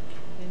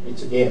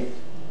it's a gift.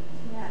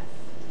 Yes.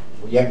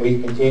 Yet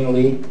we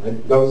continually,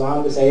 it goes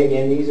on to say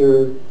again, these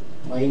are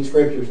plain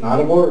scriptures, not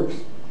of works,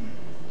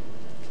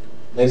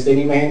 lest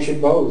any man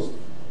should boast.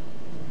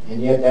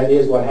 And yet that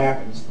is what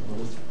happens.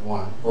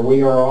 For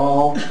we are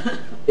all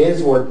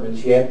His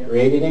workmanship,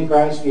 created in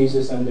Christ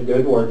Jesus unto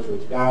good works,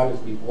 which God has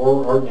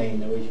before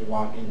ordained that we should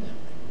walk in them.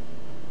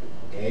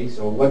 Okay,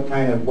 so what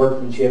kind of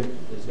workmanship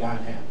does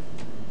God have?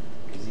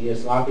 Is He a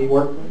sloppy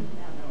workman?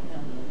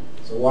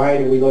 So why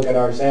do we look at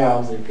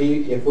ourselves? If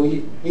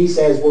He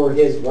says we're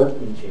His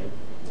workmanship,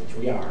 which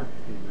we are,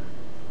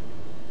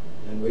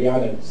 then we ought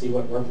to see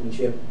what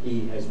workmanship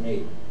He has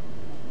made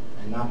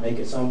and not make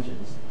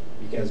assumptions.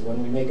 Because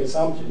when we make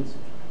assumptions,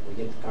 we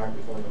get the cart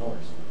before the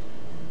horse.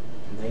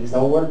 And things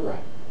don't work right.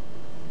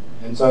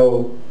 And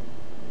so,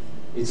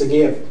 it's a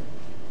gift.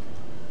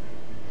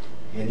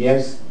 And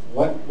yes,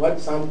 what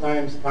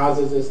sometimes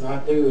causes us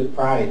not to is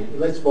pride.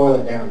 Let's boil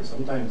it down.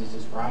 Sometimes it's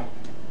just pride.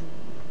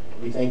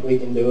 We think we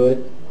can do it,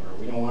 or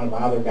we don't want to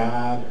bother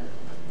God,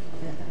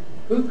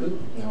 or cuckoo.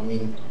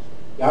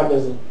 God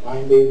doesn't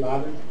mind being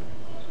bothered.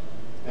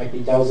 In fact,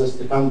 He tells us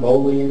to come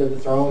boldly into the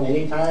throne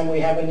anytime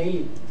we have a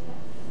need.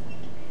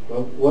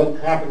 But what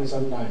happens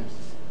sometimes?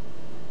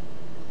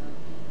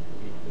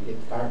 We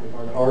get the cart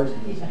before the horse,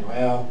 and we say,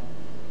 well,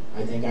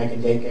 I think I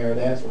can take care of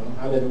this. Well,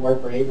 how did it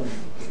work for Abraham?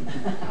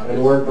 How did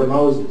it work for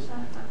Moses?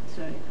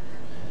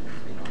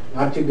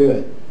 Not too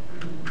good.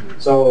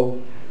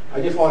 So,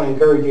 I just want to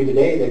encourage you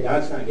today that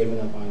God's not giving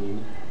up on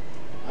you.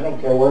 I don't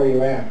care where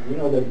you're at.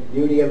 The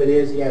beauty of it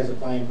is He has a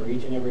plan for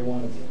each and every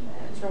one of you.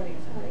 That's right.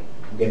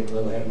 I'm getting a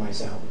little ahead of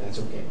myself, but that's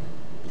okay.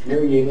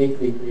 You're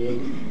uniquely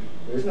created.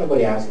 There's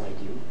nobody else like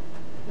you.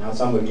 Now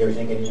some of you are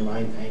thinking in your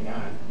mind, thank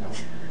God. No.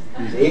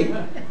 You see?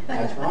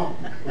 That's wrong.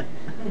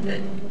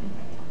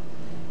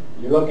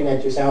 You're looking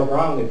at yourself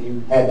wrong if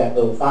you had that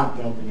little thought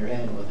jump in your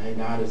head, well, thank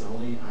God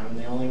I'm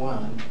the only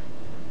one.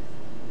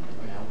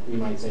 Well, we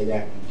might say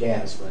that in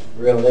jest, but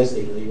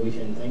realistically, we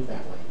shouldn't think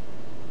that way.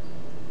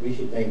 We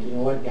should think, you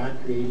know what, God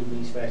created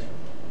me special.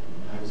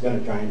 I was going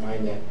to try and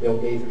find that Bill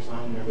Gaither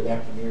song, remember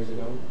that from years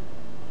ago?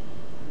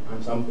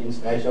 I'm something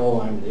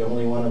special, I'm the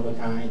only one of a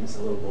kind. It's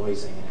a little boy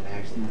singing it,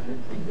 actually.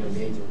 I think Bill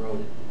Gaither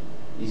wrote it.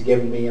 He's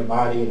given me a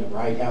body and a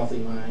right, healthy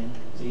mind.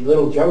 See,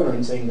 little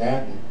children sing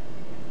that, and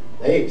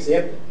they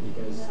accept it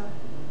because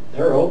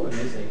they're open.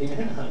 They say,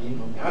 yeah,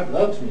 God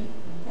loves me.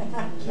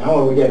 Now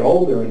when we get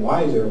older and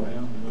wiser,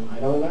 well, I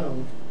don't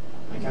know.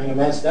 I kind of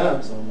messed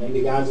up, so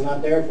maybe God's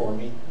not there for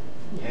me.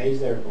 Yeah, He's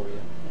there for you.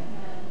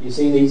 You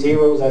see these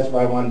heroes, that's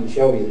what I wanted to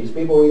show you. These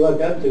people we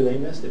look up to, they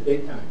missed it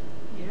big time.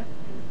 Yeah.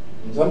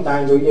 And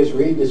sometimes we just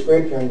read the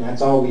scripture and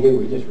that's all we do.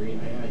 We just read,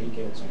 yeah, he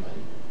killed somebody.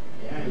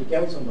 Yeah, he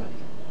killed somebody.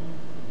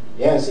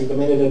 Yes, he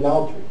committed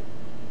adultery.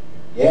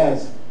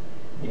 Yes,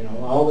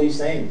 all these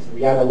things.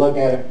 We got to look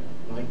at it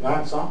like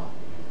God saw.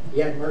 He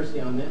had mercy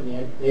on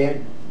them. They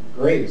had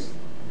grace.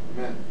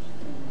 Amen.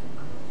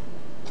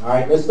 All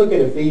right, let's look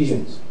at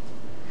Ephesians.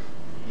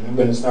 And I'm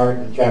going to start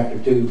in chapter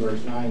 2,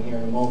 verse 9 here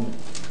in a moment.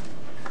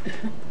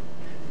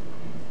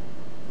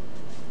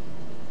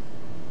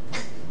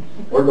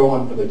 We're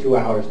going for the 2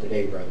 hours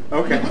today, brother.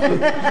 Okay.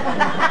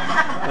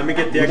 Let me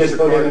get the You extra just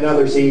put in card.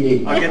 another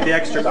CD. I'll get the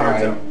extra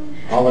cards Sorry. out.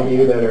 All of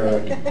you that are,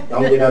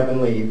 don't get up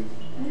and leave.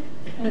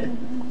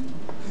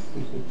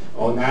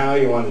 Oh, now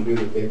you want to do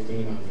the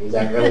 15 on me. Is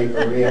that really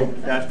for real?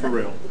 That's for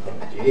real. Oh,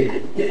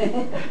 gee.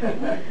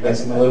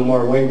 Guess I'm a little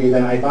more windy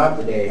than I thought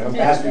today.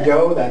 Pastor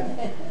Joe,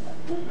 that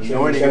you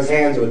should have shook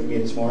hands with me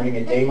this morning.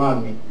 It came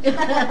on me.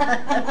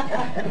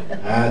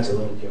 That's a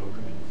little joke.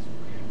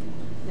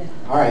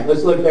 All right,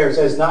 let's look there. It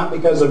says, not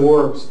because of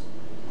works,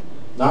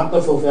 not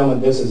the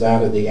fulfillment. This is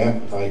out of the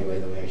Amplified, by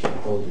the way. I should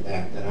have told you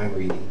that I'm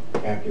reading.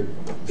 Chapter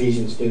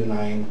Ephesians 2,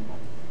 9,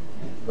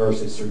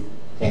 verses through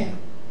 10.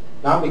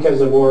 Not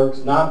because of works,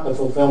 not the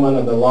fulfillment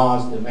of the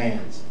law's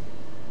demands,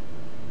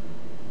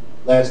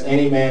 lest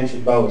any man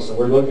should boast. So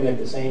we're looking at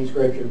the same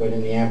scripture, but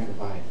in the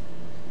Amplified.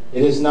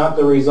 It is not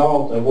the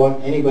result of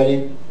what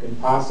anybody can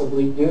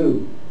possibly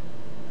do.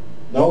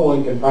 No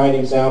one can pride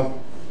himself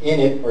in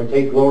it or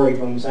take glory to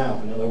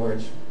himself. In other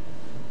words,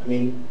 I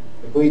mean,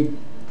 if we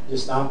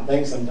just stop and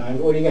think sometimes,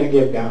 what are you going to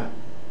give God?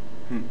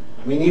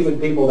 I mean, even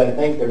people that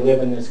think they're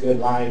living this good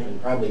life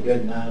and probably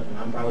good enough and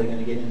I'm probably going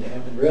to get into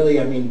heaven. Really?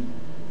 I mean,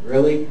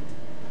 really?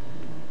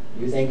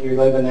 You think you're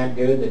living that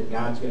good that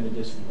God's going to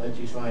just let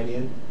you slide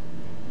in?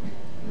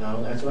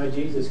 No, that's why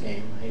Jesus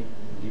came.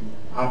 You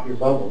pop your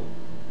bubble.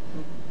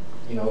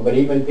 You know, but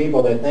even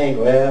people that think,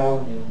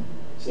 well, you know,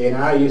 see, and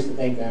I used to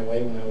think that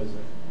way when I was,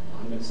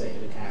 I'm going to say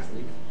it, a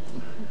Catholic.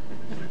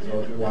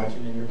 So if you're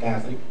watching and you're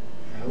Catholic,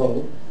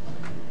 hello.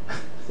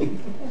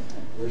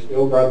 We're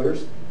still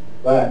brothers.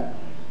 But,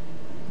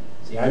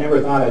 see, I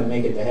never thought I'd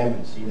make it to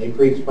heaven. See, they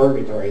preached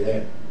purgatory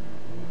then.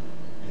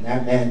 And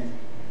that meant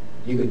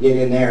you could get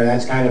in there.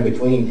 That's kind of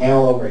between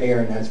hell over here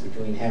and that's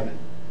between heaven.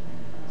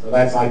 So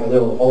that's like a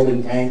little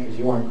holding tank because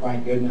you weren't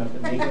quite good enough to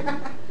make it.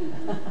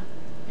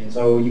 And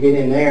so you get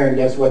in there and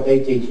guess what they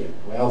teach you?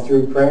 Well,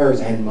 through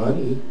prayers and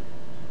money,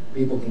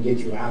 people can get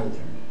you out of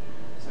there.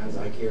 Sounds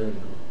like here in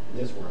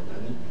this world,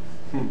 doesn't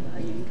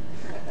it?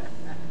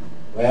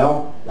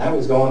 Well, that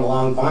was going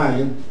along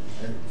fine.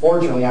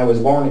 Fortunately, I was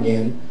born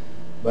again.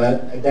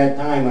 But at that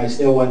time, I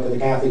still went to the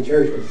Catholic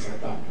Church because I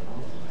thought,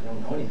 oh, I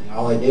don't know anything.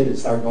 All I did is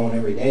start going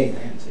every day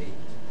then, see.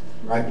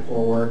 Right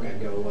before work,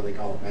 I'd go, well, they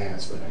call it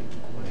Mass, but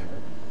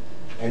whatever.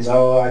 And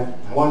so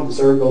I wanted to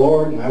serve the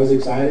Lord, and I was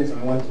excited, so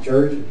I went to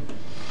church.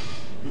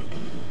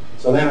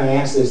 So then I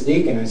asked this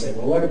deacon, I said,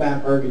 well, what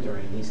about purgatory?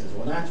 And he says,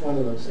 well, that's one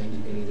of those things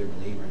you can either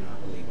believe or not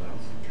believe. Well,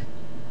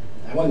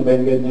 that wouldn't have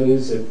been good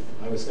news if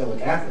I was still a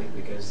Catholic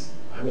because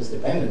I was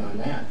dependent on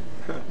that.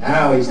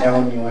 Now he's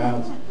telling me, well,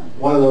 it's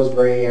one of those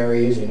gray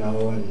areas, you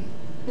know, and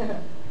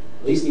at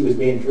least he was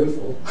being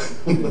truthful.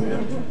 I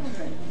don't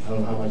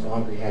know how much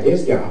longer he had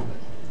his job.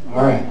 But,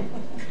 all right.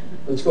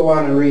 Let's go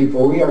on and read.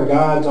 For we are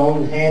God's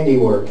own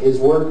handiwork, his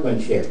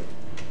workmanship,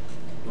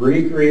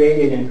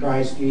 recreated in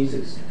Christ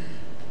Jesus,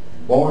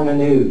 born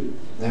anew,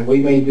 that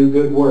we may do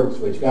good works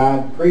which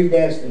God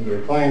predestined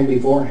or planned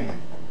beforehand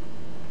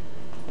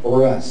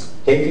for us,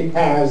 taking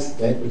paths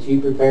that which he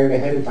prepared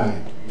ahead of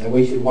time, that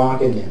we should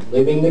walk in them,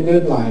 living the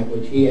good life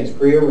which he has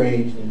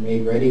prearranged and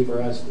made ready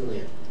for us to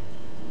live.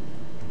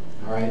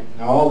 All right.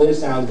 Now all this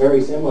sounds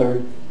very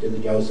similar to the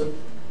Joseph,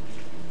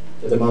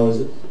 to the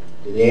Moses,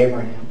 to the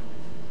Abraham.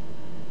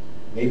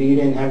 Maybe you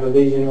didn't have a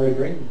vision or a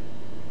dream.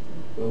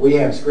 But we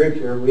have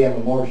Scripture. We have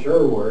a more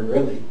sure word,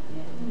 really.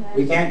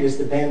 We can't just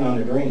depend on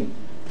a dream.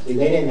 See,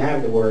 they didn't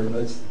have the Word.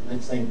 Let's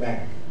think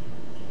back.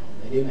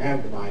 They didn't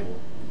have the Bible.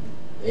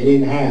 They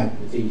didn't have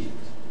Ephesians.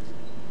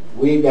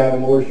 We've got a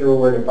more sure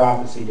word of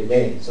prophecy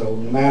today. So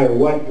no matter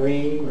what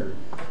dream or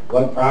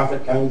what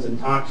prophet comes and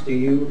talks to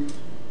you,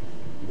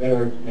 you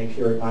better make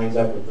sure it lines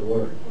up with the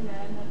Word.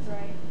 Amen, that's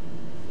right.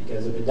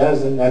 Because if it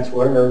doesn't, that's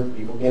where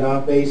people get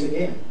off base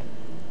again.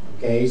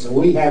 Okay, so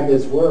we have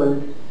this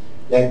Word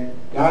that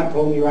God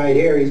told me right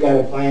here, he's got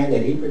a plan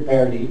that he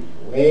prepared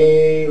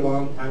way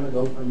long time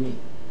ago for me.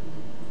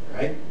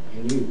 Right?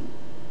 And you.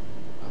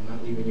 I'm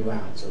not leaving you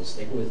out, so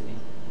stick with me.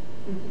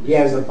 He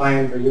has a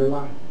plan for your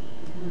life.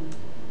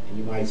 And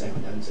you might say, well,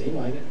 it doesn't seem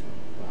like it.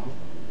 Well,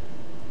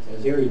 it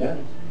says here he does.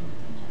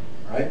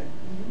 Right?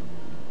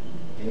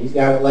 And he's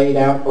got it laid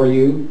out for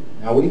you.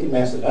 Now we can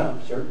mess it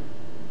up, sure.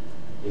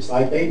 Just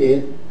like they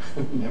did.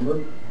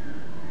 Remember?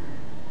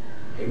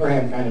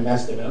 Abraham kind of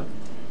messed it up.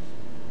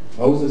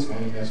 Moses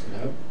kind of messed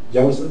it up.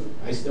 Joseph,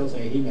 I still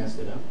say he messed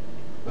it up.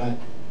 But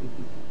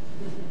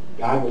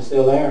God was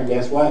still there, and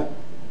guess what?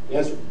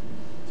 Yes,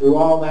 through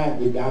all that,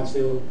 did God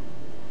still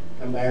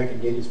come back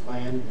and get his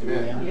plan through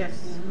them?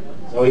 Yes.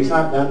 So he's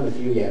not done with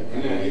you yet.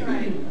 Okay?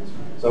 Right.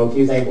 So if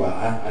you think, well,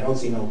 I don't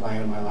see no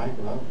plan in my life,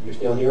 well, you're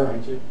still here,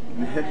 aren't you?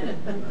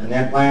 And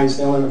that plan's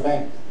still in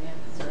effect.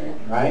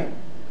 Right?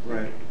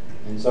 Right.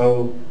 And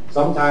so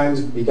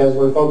sometimes, because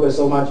we're focused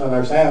so much on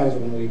ourselves,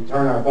 when we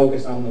turn our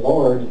focus on the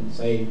Lord and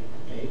say,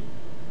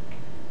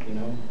 you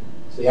know.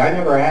 See, I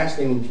never asked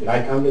him, should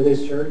I come to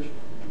this church?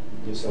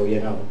 Just so you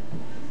know.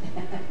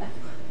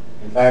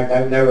 In fact,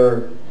 I've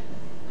never,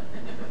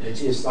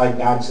 it's just like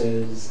God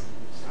says,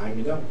 it's time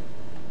to go.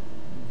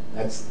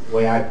 That's the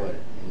way I put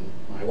it.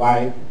 And my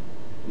wife,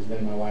 who's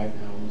been my wife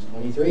now almost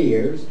 23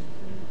 years,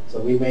 so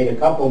we've made a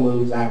couple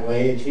moves that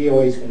way, and she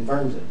always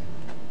confirms it.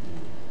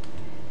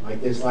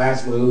 Like this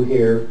last move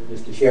here,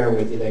 just to share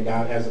with you that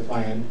God has a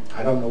plan.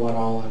 I don't know what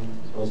all I'm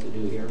supposed to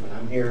do here, but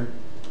I'm here.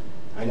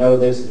 I know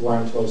this is where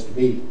I'm supposed to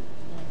be.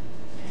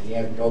 And He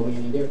hasn't told me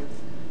any different.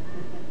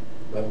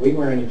 But we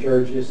were in a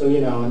church, just so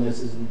you know, and this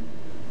isn't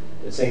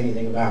to say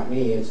anything about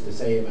me, it's to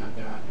say about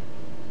God.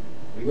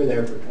 We were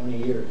there for 20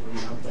 years. We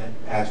helped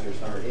that pastor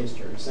start his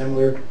church.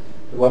 Similar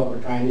to what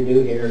we're trying to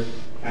do here,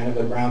 kind of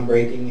a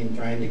groundbreaking and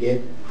trying to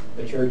get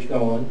the church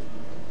going.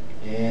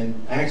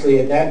 And actually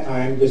at that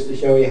time, just to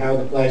show you how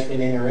the flesh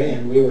can enter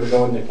in, we were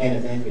going to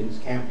Kenneth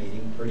Enfins's camp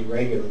meeting pretty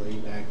regularly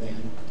back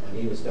then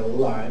when he was still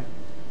alive.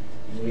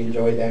 And we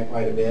enjoyed that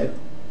quite a bit.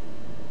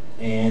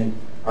 And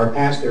our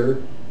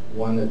pastor,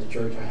 one that the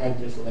church I had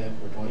just left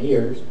for 20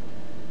 years,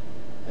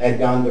 had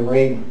gone to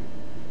Rhema.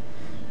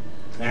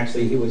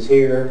 Actually, he was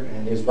here,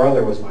 and his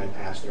brother was my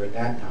pastor at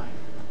that time.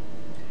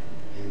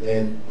 And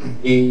then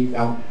he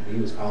felt he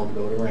was called to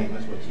go to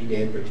Rhema, which he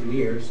did for 2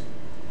 years.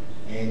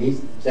 And he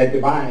said,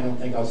 goodbye, I don't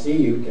think I'll see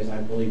you because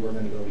I believe we're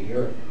going to go to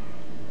Europe.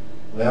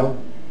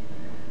 Well,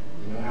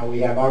 you know how we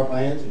have our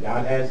plans and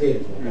God has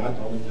his. Well, God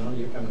told him, no,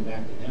 you're coming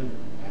back to Denver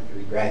after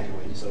he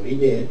graduated. So he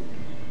did.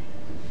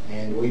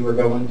 And we were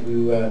going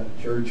to a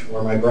church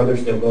where my brother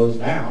still goes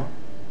now.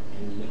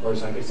 And of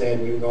course, like I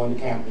said, we were going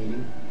to camp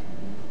meeting.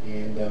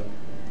 And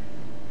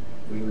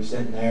we were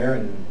sitting there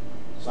and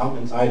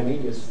something inside me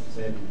just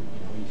said,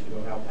 you know, you should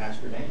go help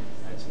Pastor Dan.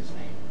 That's his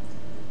name.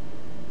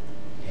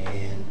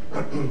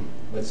 And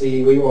but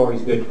see, we were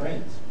always good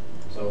friends.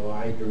 So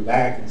I drew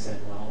back and said,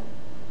 well,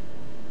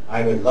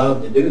 I would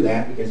love to do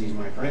that because he's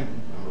my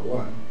friend, number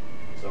one.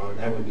 So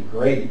that would be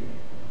great.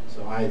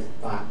 So I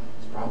thought,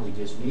 it's probably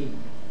just me.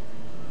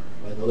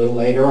 But a little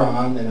later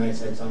on, then I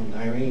said something to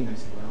Irene. I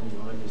said, well, you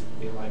know, I just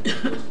feel like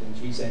this. And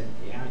she said,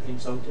 yeah, I think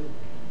so too.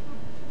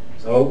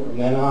 So from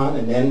then on,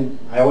 and then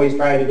I always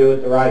try to do it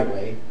the right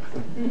way.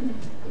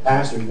 The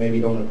pastors maybe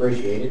don't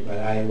appreciate it, but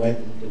I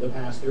went to the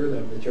pastor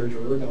of the church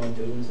we were going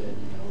to and said,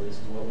 you know, this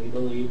is what we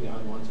believe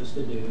God wants us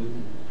to do.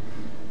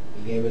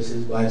 He gave us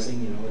his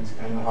blessing. You know, it's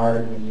kind of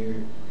hard when you're,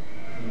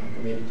 you know,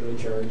 committed to a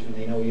church and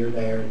they know you're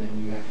there and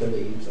then you have to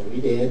leave. So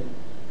we did.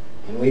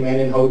 And we met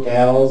in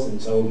hotels,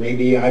 and so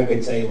maybe I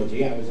could say, well,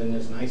 gee, I was in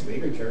this nice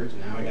bigger church, and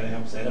now I got to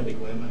help set up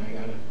equipment. I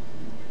got to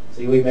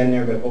see, we've been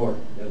there before.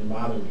 It doesn't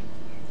bother me.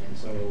 And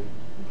so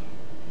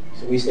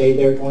we stayed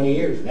there 20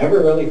 years. Never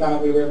really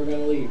thought we were ever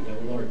going to leave till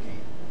the Lord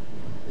came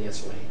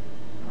this way,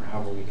 or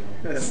however we go.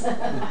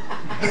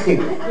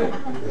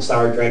 The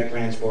Star Trek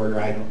transporter,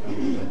 I don't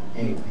know, but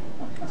anyway.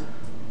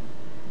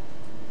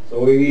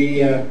 So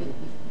we.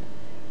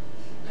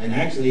 And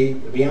actually,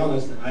 to be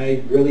honest,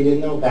 I really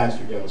didn't know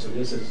Pastor Joe, so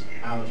this is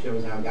how it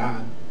shows how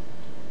God,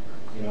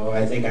 you know,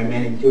 I think I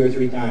met him 2 or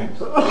 3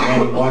 times. I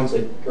met him once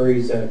at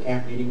Curry's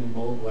camp meeting in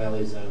Bolt, well,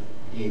 his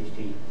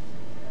DHT.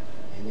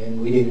 And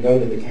then we didn't go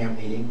to the camp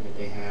meeting that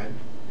they had.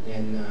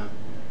 Then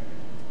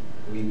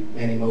we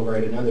met him over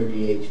at another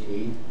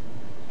DHT.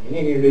 And he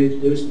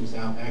introduced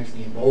himself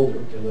actually in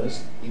Boulder to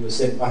us. He was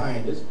sitting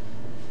behind us.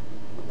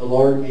 The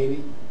Lord,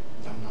 maybe?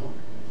 Don't know.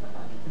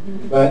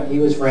 But he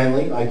was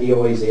friendly, like he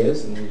always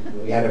is,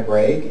 and we had a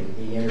break, and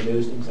he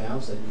introduced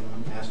himself, said, you know,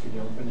 I'm Pastor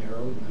Joe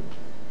Finero, and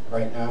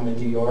right now I'm in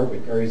New York,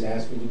 but Curry's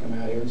asked me to come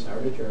out here and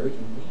start a church,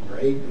 and it was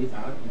great, we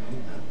thought, you know,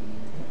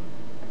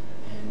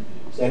 and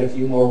said a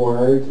few more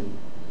words, and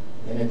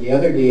then at the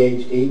other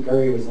DHT,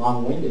 Curry was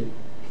long-winded,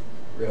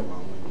 real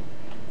long-winded,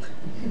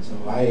 and so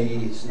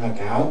I snuck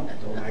out,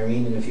 told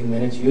Irene in a few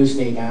minutes, you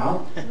sneak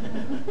out,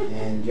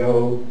 and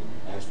Joe,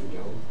 Pastor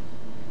Joe,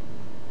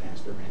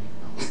 Pastor Randy,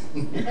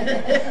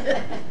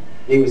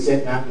 he was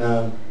sitting out in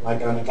the,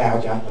 like on a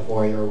couch out in the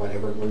foyer or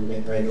whatever. We were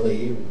getting ready to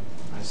leave, and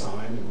I saw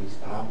him, and we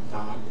stopped and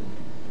talked. And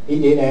he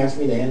did ask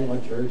me then,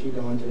 what church you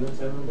going to? I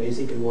said, well,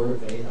 basically Word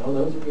of Faith. Oh,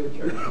 those are good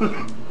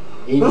churches.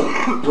 He,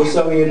 just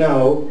so you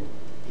know,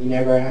 he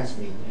never asked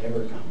me to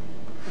ever come.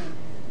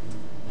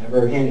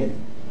 Never hinted. You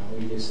know,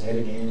 he just said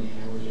again,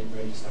 we're getting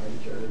ready to start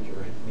a church,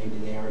 or maybe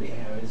they already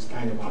have. It's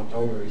kind of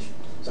Octoberish.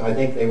 So I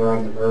think they were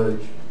on the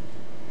verge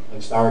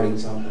of starting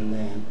something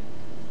then.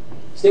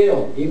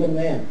 Still, even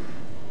then,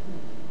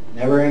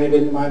 never entered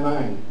into my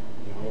mind,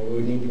 you know,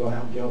 we need to go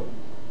help Joe.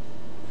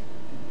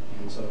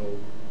 And so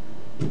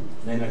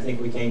then I think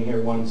we came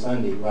here one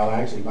Sunday. Well,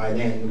 actually, by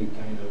then, we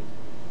kind of,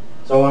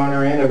 so on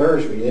our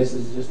anniversary, this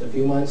is just a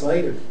few months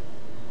later.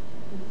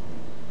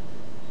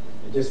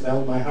 It just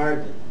felt in my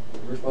heart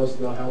that we're supposed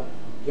to go help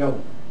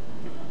Joe.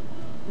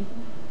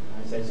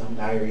 I said something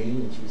to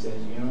Irene, and she says,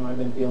 you know, I've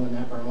been feeling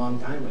that for a long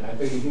time, but I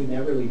figured you'd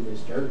never leave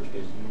this church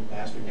because, you know,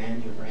 Pastor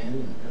Dan's your friend,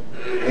 and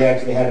they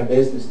actually had a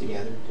business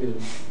together, too.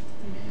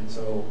 And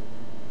so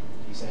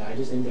she said, I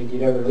just didn't think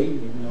you'd ever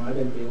leave, even though I've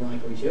been feeling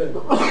like we should.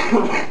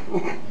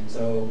 And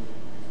so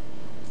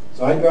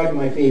So I drug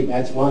my feet.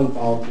 That's one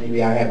fault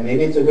maybe I have.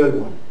 Maybe it's a good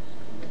one.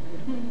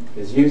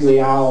 Because usually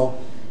I'll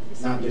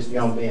not just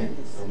jump in.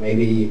 So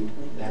maybe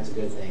that's a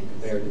good thing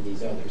compared to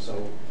these others.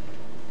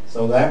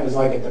 So that was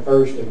like at the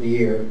first of the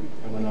year,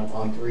 coming up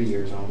on 3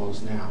 years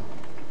almost now.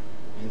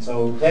 And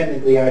so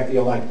technically I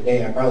feel like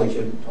today I probably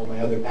should have told my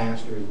other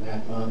pastors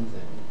that month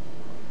that,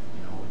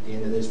 at the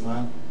end of this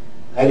month.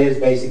 That is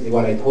basically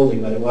what I told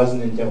him, but it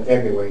wasn't until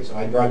February, so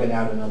I drug it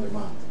out another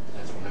month.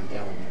 That's what I'm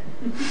telling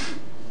you.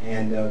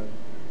 And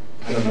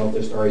I don't know if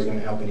this story is going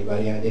to help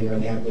anybody. I didn't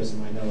really have this in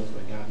my notes,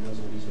 but God knows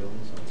what he's doing.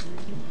 So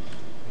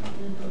I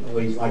don't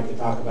always like to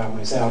talk about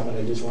myself, but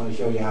I just want to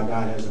show you how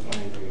God has a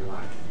plan for your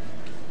life.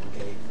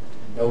 Okay?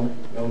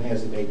 Don't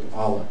hesitate to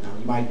follow it. Now,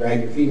 you might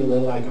drag your feet a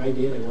little like I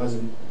did. It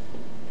wasn't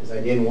because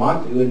I didn't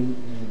want to.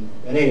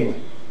 But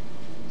anyway,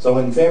 so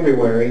in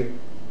February,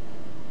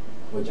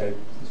 which I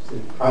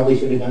probably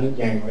should have done in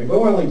January, but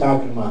we're only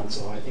talking a month,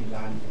 so I think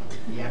God,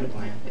 he had a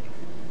plan.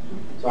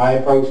 So I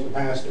approached the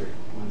pastor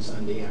one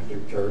Sunday after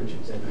church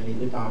and said, I need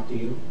to talk to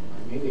you.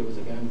 Or maybe it was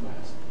a gun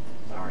class.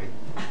 Sorry.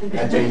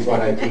 That changed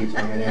what I teach.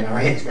 I'm an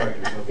NRA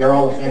instructor, so if you're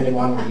all offended,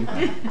 want to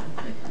leave.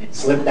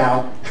 Slipped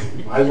out.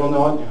 Might as well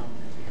know it now.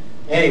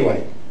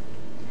 Anyway,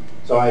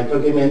 so I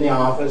took him in the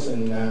office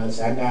and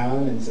sat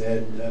down and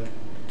said,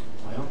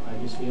 well,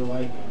 I just feel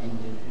like I need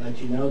to let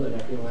you know that I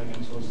feel like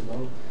I'm supposed to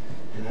go.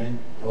 And I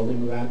told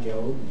him about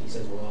Job, and he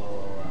says,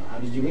 well, how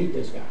did you meet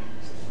this guy?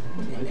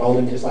 I told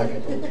him just like I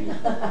told you.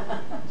 I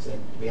said,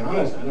 to be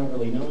honest, I don't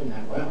really know him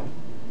that well.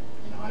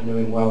 I knew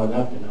him well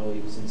enough to know he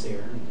was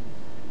sincere.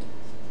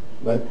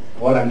 But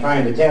what I'm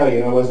trying to tell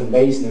you, I wasn't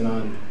basing it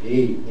on,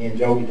 gee, me and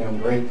Joe become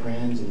great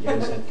friends, and Joe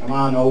said, come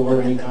on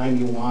over anytime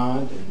you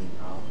want, and,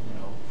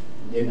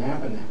 it didn't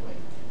happen that way.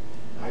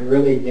 I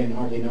really didn't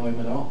hardly know him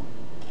at all.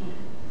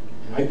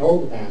 And I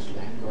told the pastor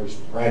that, of course,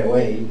 right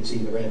away, you can see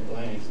the red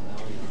flags.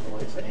 Well,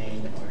 what's the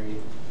name? Where are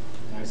you?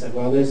 And I said,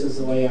 well, this is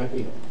the way I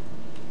feel.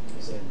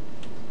 I said,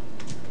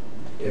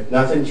 if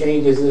nothing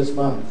changes this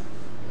month,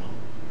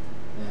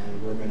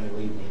 then we're going to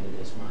leave the end of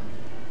this month.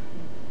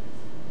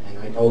 And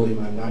I told him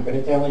I'm not going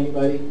to tell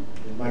anybody.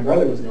 My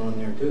brother was going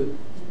there too.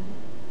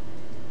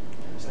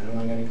 And I said, I'm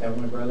not going to tell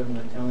my brother. I'm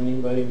not telling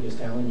anybody. I'm just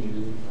telling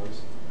you. Of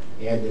course,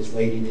 he had this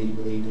lady that he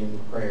believed in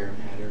prayer and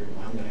had her,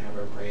 well, I'm going to have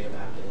her pray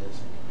about this.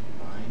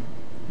 Fine.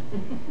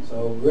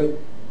 So really,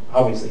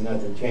 obviously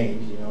nothing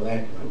changed, you know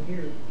that, 'cause I'm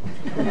here.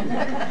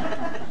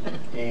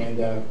 And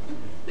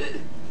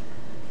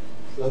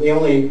so the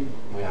only,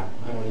 well,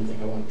 I don't even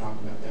think I want to talk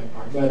about that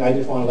part, but I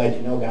just want to let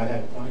you know God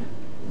had a plan.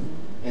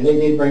 And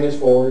they did bring us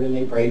forward, and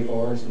they prayed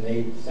for us, and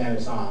they sent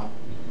us off.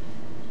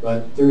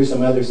 But through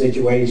some other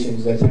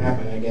situations that's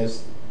happened, I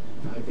guess,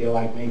 I feel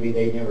like maybe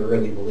they never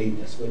really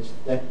believed us, which,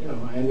 that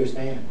I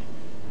understand.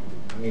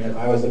 I mean, if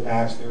I was a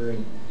pastor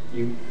and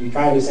you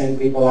try to send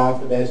people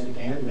off the best you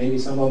can, maybe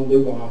some of them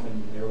do go off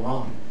and they're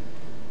wrong.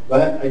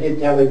 But I did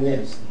tell him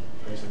this.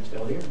 Of course, I'm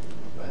still here.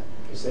 But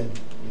I said,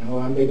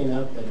 I'm big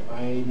enough that if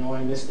I know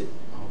I missed it,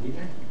 I'll be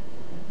back.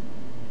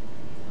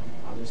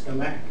 I'll just come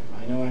back.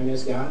 If I know I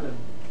missed God,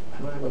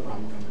 I don't have a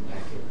problem coming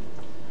back here.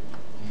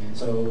 And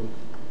so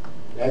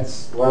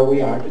that's where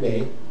we are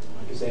today.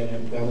 Like I said, I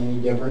haven't felt any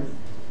different.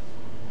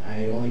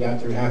 I only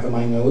got through half of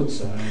my notes,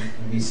 so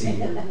let me see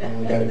here. I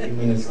only got a few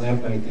minutes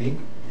left, I think.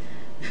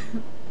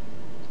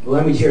 Well,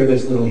 let me share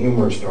this little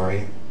humor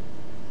story.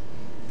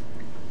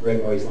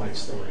 Rick always likes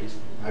stories.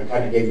 I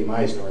kind of gave you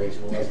my story, so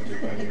it wasn't too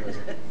funny, was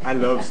it? I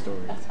love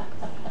stories.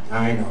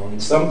 I know,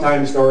 and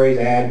sometimes stories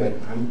add, but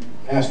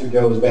Pastor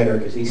Joe's better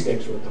because he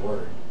sticks with the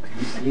word.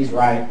 He's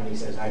right when he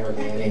says, I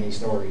hardly had any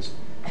stories.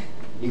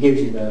 He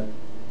gives you the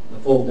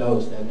full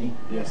dose, doesn't he?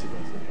 Yes, he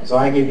does. So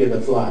I give you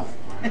the fluff.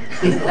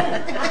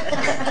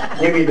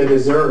 Give you the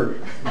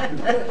dessert.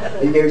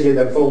 He gives you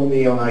the full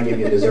meal, and I give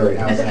you dessert.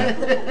 How's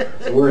that?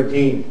 So we're a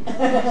team.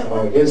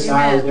 So his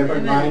style is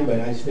different than mine, but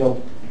I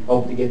still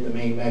hope to get the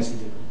main message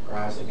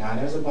across that God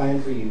has a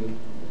plan for you.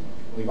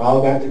 We've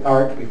all got the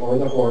cart before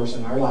the horse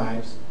in our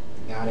lives.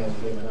 And God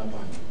hasn't given up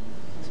on you.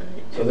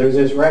 So there's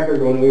this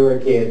record when we were a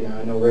kid. Now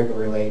I know Rick will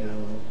relate. I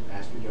don't know,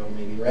 Pastor Joe,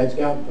 maybe Red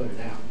Scout put it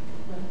out.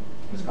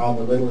 It was called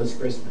The Littlest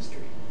Christmas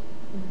Tree.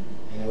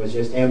 And it was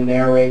just him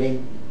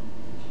narrating.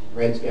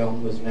 Red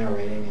Skelton was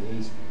narrating,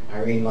 and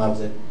Irene loves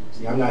it.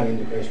 See, I'm not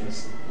into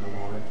Christmas no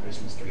more,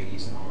 Christmas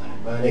trees and all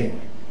that. But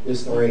anyway,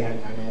 this story kind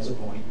of has a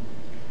point.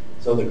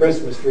 So the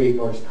Christmas tree, of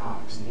course,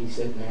 talks, and he's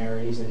sitting there,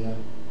 he's in the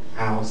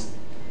house,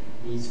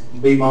 he's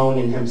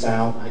bemoaning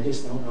himself. I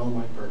just don't know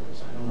my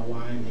purpose. I don't know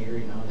why I'm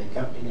here. They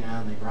cut me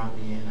down, they brought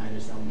me in. I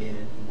just don't get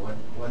it.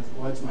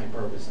 What's my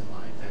purpose in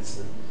life? That's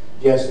the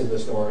gist of the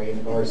story. And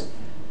of course,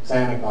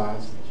 Santa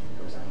Claus.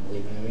 I don't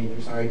believe in them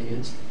either, sorry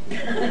kids.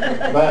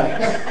 But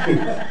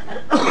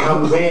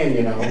comes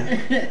in,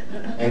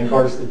 and of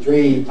course the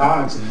tree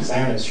talks, and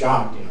Santa's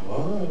shocked,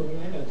 oh, we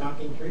had a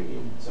talking tree.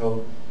 And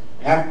so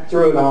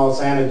through it all,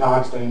 Santa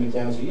talks to him and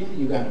tells you, yeah,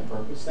 you got a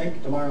purpose.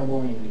 Think tomorrow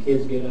morning the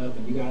kids get up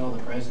and you got all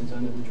the presents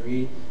under the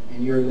tree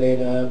and you're lit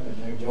up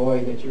and their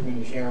joy that you're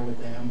going to share with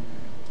them.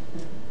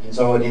 And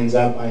so it ends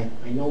up, I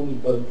know we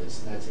put this,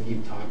 that's a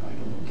heap talk like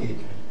a little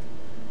kid.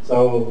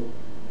 So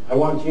I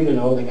want you to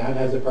know that God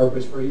has a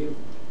purpose for you.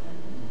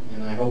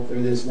 And I hope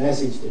through this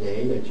message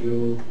today that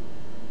you'll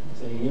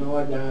say, you know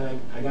what, God,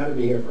 I got to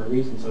be here for a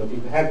reason. So if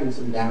you're having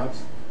some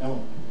doubts,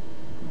 don't.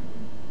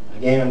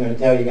 Again, I'm going to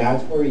tell you,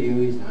 God's for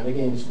you. He's not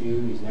against you.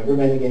 He's never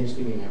been against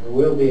you. He never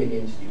will be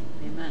against you.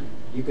 Amen.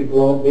 You could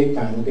blow up big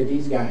time. Look at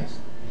these guys.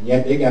 And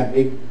yet they got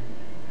big.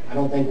 I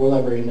don't think we'll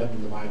ever end up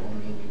in the Bible. I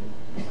mean,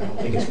 I don't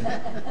think it's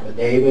but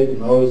David and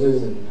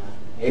Moses and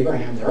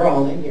Abraham, they're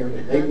all in here,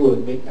 but they blew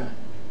it big time.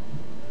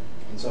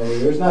 And so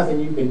there's nothing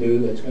you can do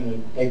that's going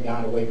to take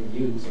God away from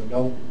you, so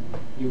don't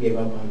you give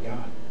up on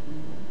God.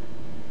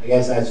 I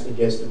guess that's the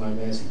gist of my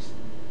message.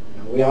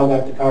 You know, we all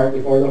got the cart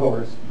before the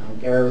horse. I don't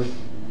care.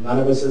 None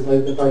of us has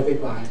lived a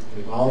perfect life.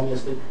 We've all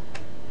missed it.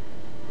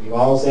 We've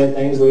all said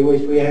things we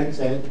wish we hadn't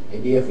said.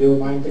 Maybe a few of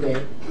mine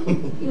today.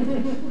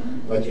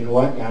 But you know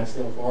what? God's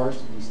still for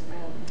us. He's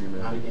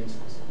not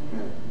against us.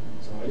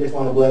 So I just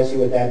want to bless you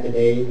with that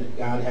today, that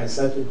God has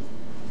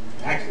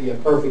actually a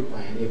perfect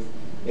plan.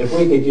 If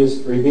we could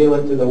just reveal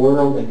it to the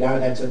world that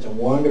God had such a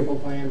wonderful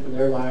plan for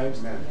their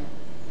lives,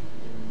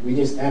 we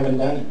just haven't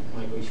done it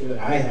like we should.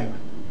 I haven't.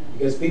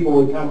 Because people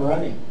would come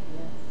running.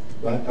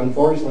 But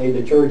unfortunately,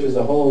 the church as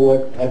a whole,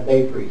 what have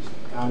they preached?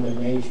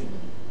 Condemnation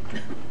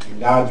and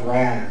God's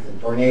wrath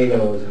and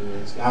tornadoes,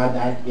 and it's God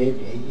out to get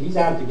you. He's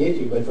out to get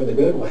you, but for the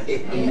good way.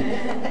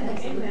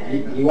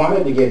 He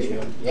wanted to get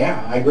you.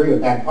 Yeah, I agree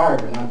with that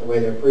part, but not the way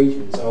they're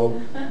preaching.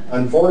 So,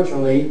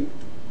 unfortunately,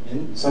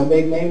 and some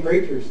big name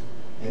preachers,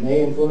 and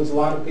they influence a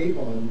lot of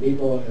people,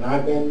 and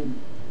I've been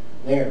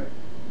there,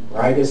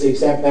 where I just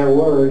accept their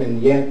word, and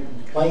yet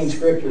plain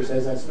Scripture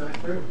says that's not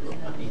true.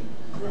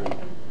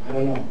 I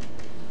don't know.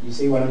 You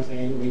see what I'm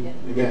saying?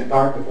 We get the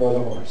cart before the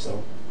horse.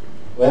 So,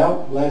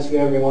 well, bless you,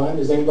 everyone.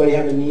 Does anybody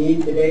have a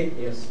need today?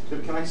 Yes.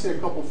 Can I say a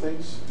couple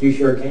things? You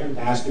sure can,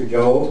 Pastor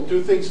Joe.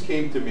 Two things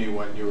came to me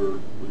when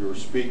you were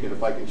speaking,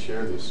 if I can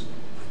share this.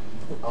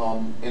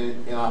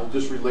 And I'll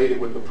just relate it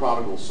with the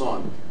prodigal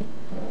son.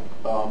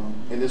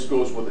 And this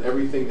goes with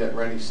everything that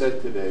Rennie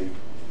said today.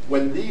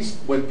 When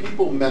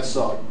people mess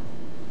up,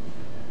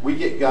 we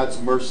get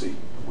God's mercy.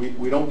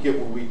 We don't get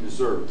what we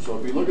deserve. So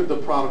if you look at the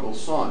prodigal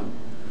son,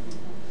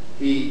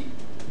 he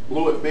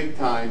blew it big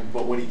time,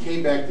 but when he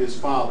came back to his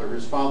father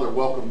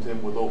welcomed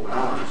him with open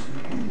arms.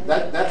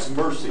 That's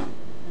mercy.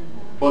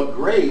 But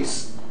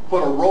grace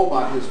put a robe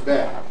on his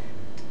back.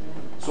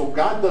 So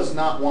God does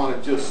not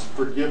want to just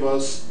forgive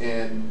us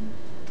and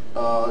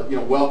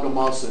welcome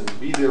us and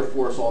be there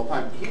for us all the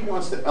time. He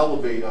wants to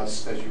elevate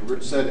us, as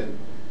you said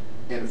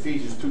in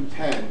Ephesians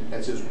 2:10,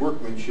 as his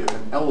workmanship,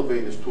 and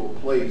elevate us to a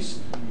place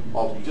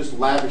of just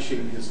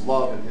lavishing his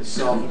love and his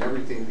self and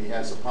everything that he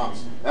has upon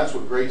us. That's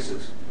what grace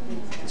is.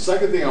 The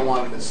second thing I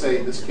wanted to say,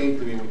 and this came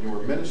to me when you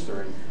were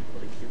ministering,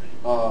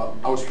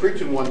 I was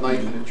preaching one night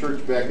in a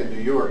church back in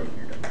New York,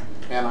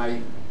 and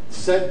I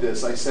said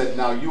this. I said,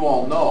 now you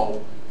all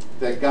know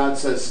that God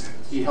says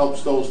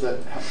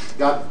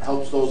God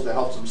helps those that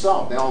helps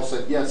himself. They all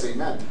said, yes,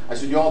 amen. I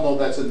said, you all know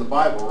that's in the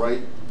Bible,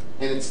 right?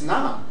 And it's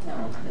not.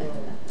 No.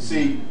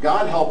 See,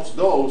 God helps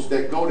those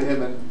that go to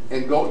him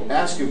and go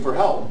ask him for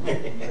help.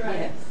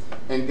 Yes.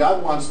 And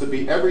God wants to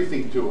be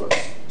everything to us.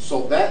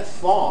 So that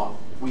thought,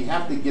 we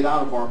have to get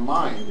out of our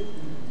mind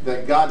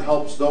that God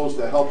helps those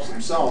that helps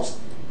themselves.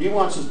 He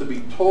wants us to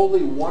be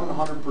totally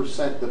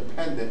 100%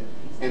 dependent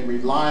and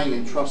relying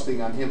and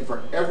trusting on him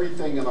for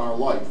everything in our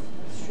life.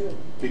 It's true.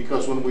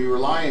 Because when we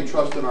rely and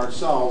trust in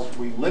ourselves,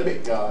 we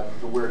limit God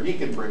to where he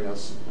can bring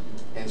us.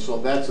 And so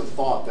that's a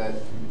thought that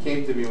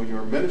came to me when you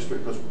were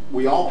ministering, because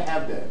we all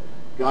have that.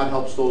 God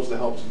helps those that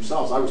helps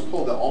themselves. I was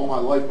told that all my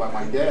life by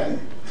my dad,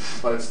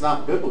 but it's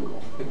not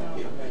biblical.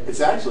 It's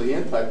actually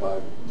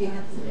anti-Bible.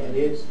 Yeah. Yeah, it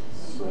is.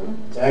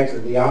 It's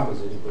actually the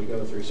opposite if we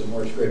go through some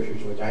more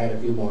scriptures, which I had a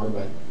few more,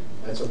 but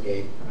that's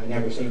okay. I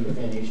never seem to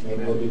finish.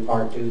 Maybe we'll do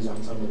part twos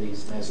on some of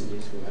these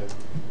messages, because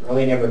I've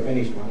really never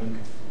finished one.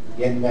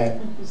 Getting that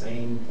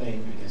same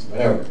thing, I guess,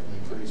 whatever.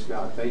 Praise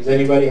God. Thank Does you.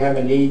 anybody have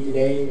a need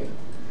today?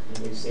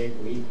 Anybody sick,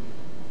 weak?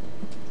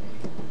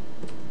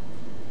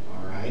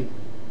 All right.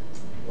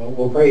 Well,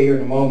 we'll pray here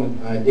in a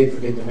moment. I did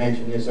forget to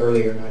mention this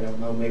earlier, and I don't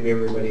know, maybe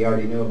everybody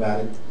already knew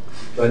about it.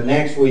 But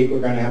next week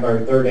we're going to have our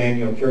 3rd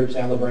annual church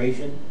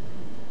celebration,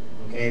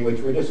 okay, which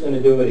we're just going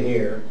to do it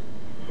here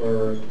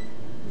for a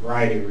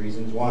variety of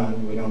reasons.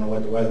 One, we don't know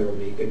what the weather will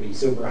be. It could be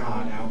super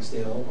hot out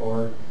still,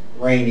 or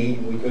rainy,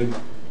 and we could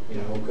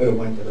have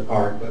went to the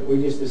park, but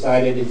we just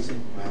decided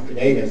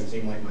today doesn't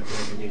seem like much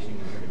air conditioning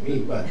in here to me,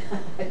 but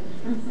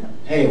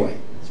anyway,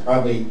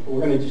 we're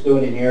going to just do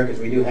it in here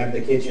because we do have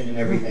the kitchen and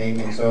everything,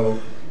 and so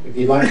if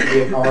you'd like to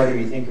be a part or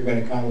you think you're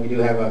going to come, we do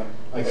have a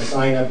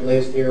sign-up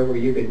list here where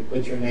you could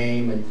put your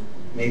name and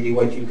maybe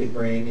what you could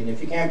bring, and if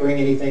you can't bring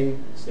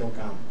anything, still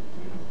come.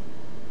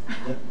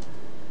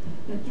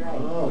 That's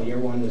right. Oh, you're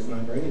one that's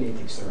not bringing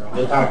anything, sir.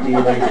 I'll talk to you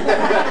later.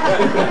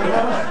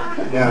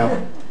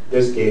 No,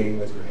 just kidding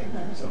with Ray.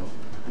 So,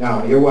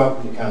 no, you're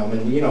welcome to come.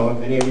 And,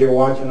 if any of you are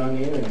watching on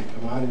the internet,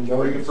 come on,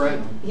 enjoy Bring a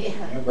friend.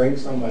 Yeah. Bring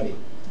somebody.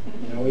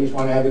 We just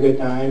want to have a good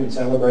time and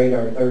celebrate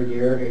our 3rd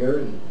year here.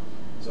 And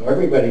so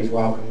everybody's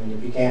welcome. And if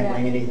if you can't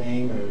bring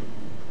anything, or,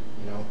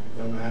 you know,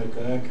 don't know how to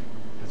cook,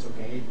 that's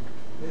okay.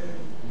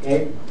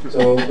 Okay?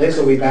 So this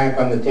will be back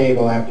on the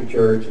table after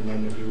church, and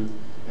then if you,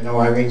 I know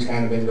Irene's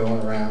kind of been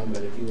going around,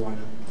 but if you want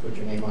to put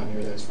your name on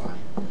here, that's fine.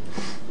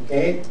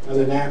 Okay?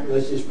 Other than that,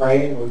 let's just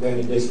pray, and we're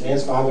going to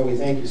dismiss. Father, we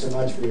thank you so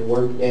much for your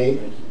word today,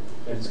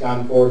 that it's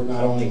gone forth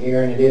not only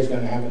here, and it is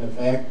going to have an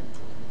effect.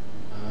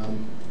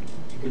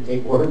 You can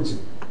take words.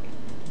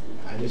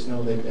 I just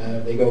know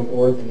that they go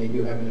forth, and they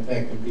do have an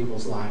effect in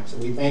people's lives. So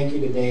we thank you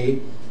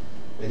today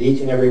that each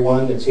and every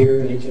one that's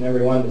here and each and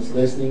every one that's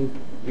listening,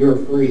 you're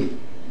free.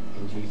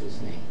 In Jesus'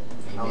 name.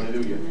 Amen.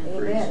 Hallelujah. Amen.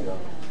 Praise God.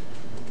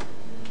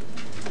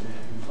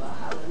 Well,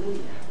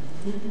 hallelujah.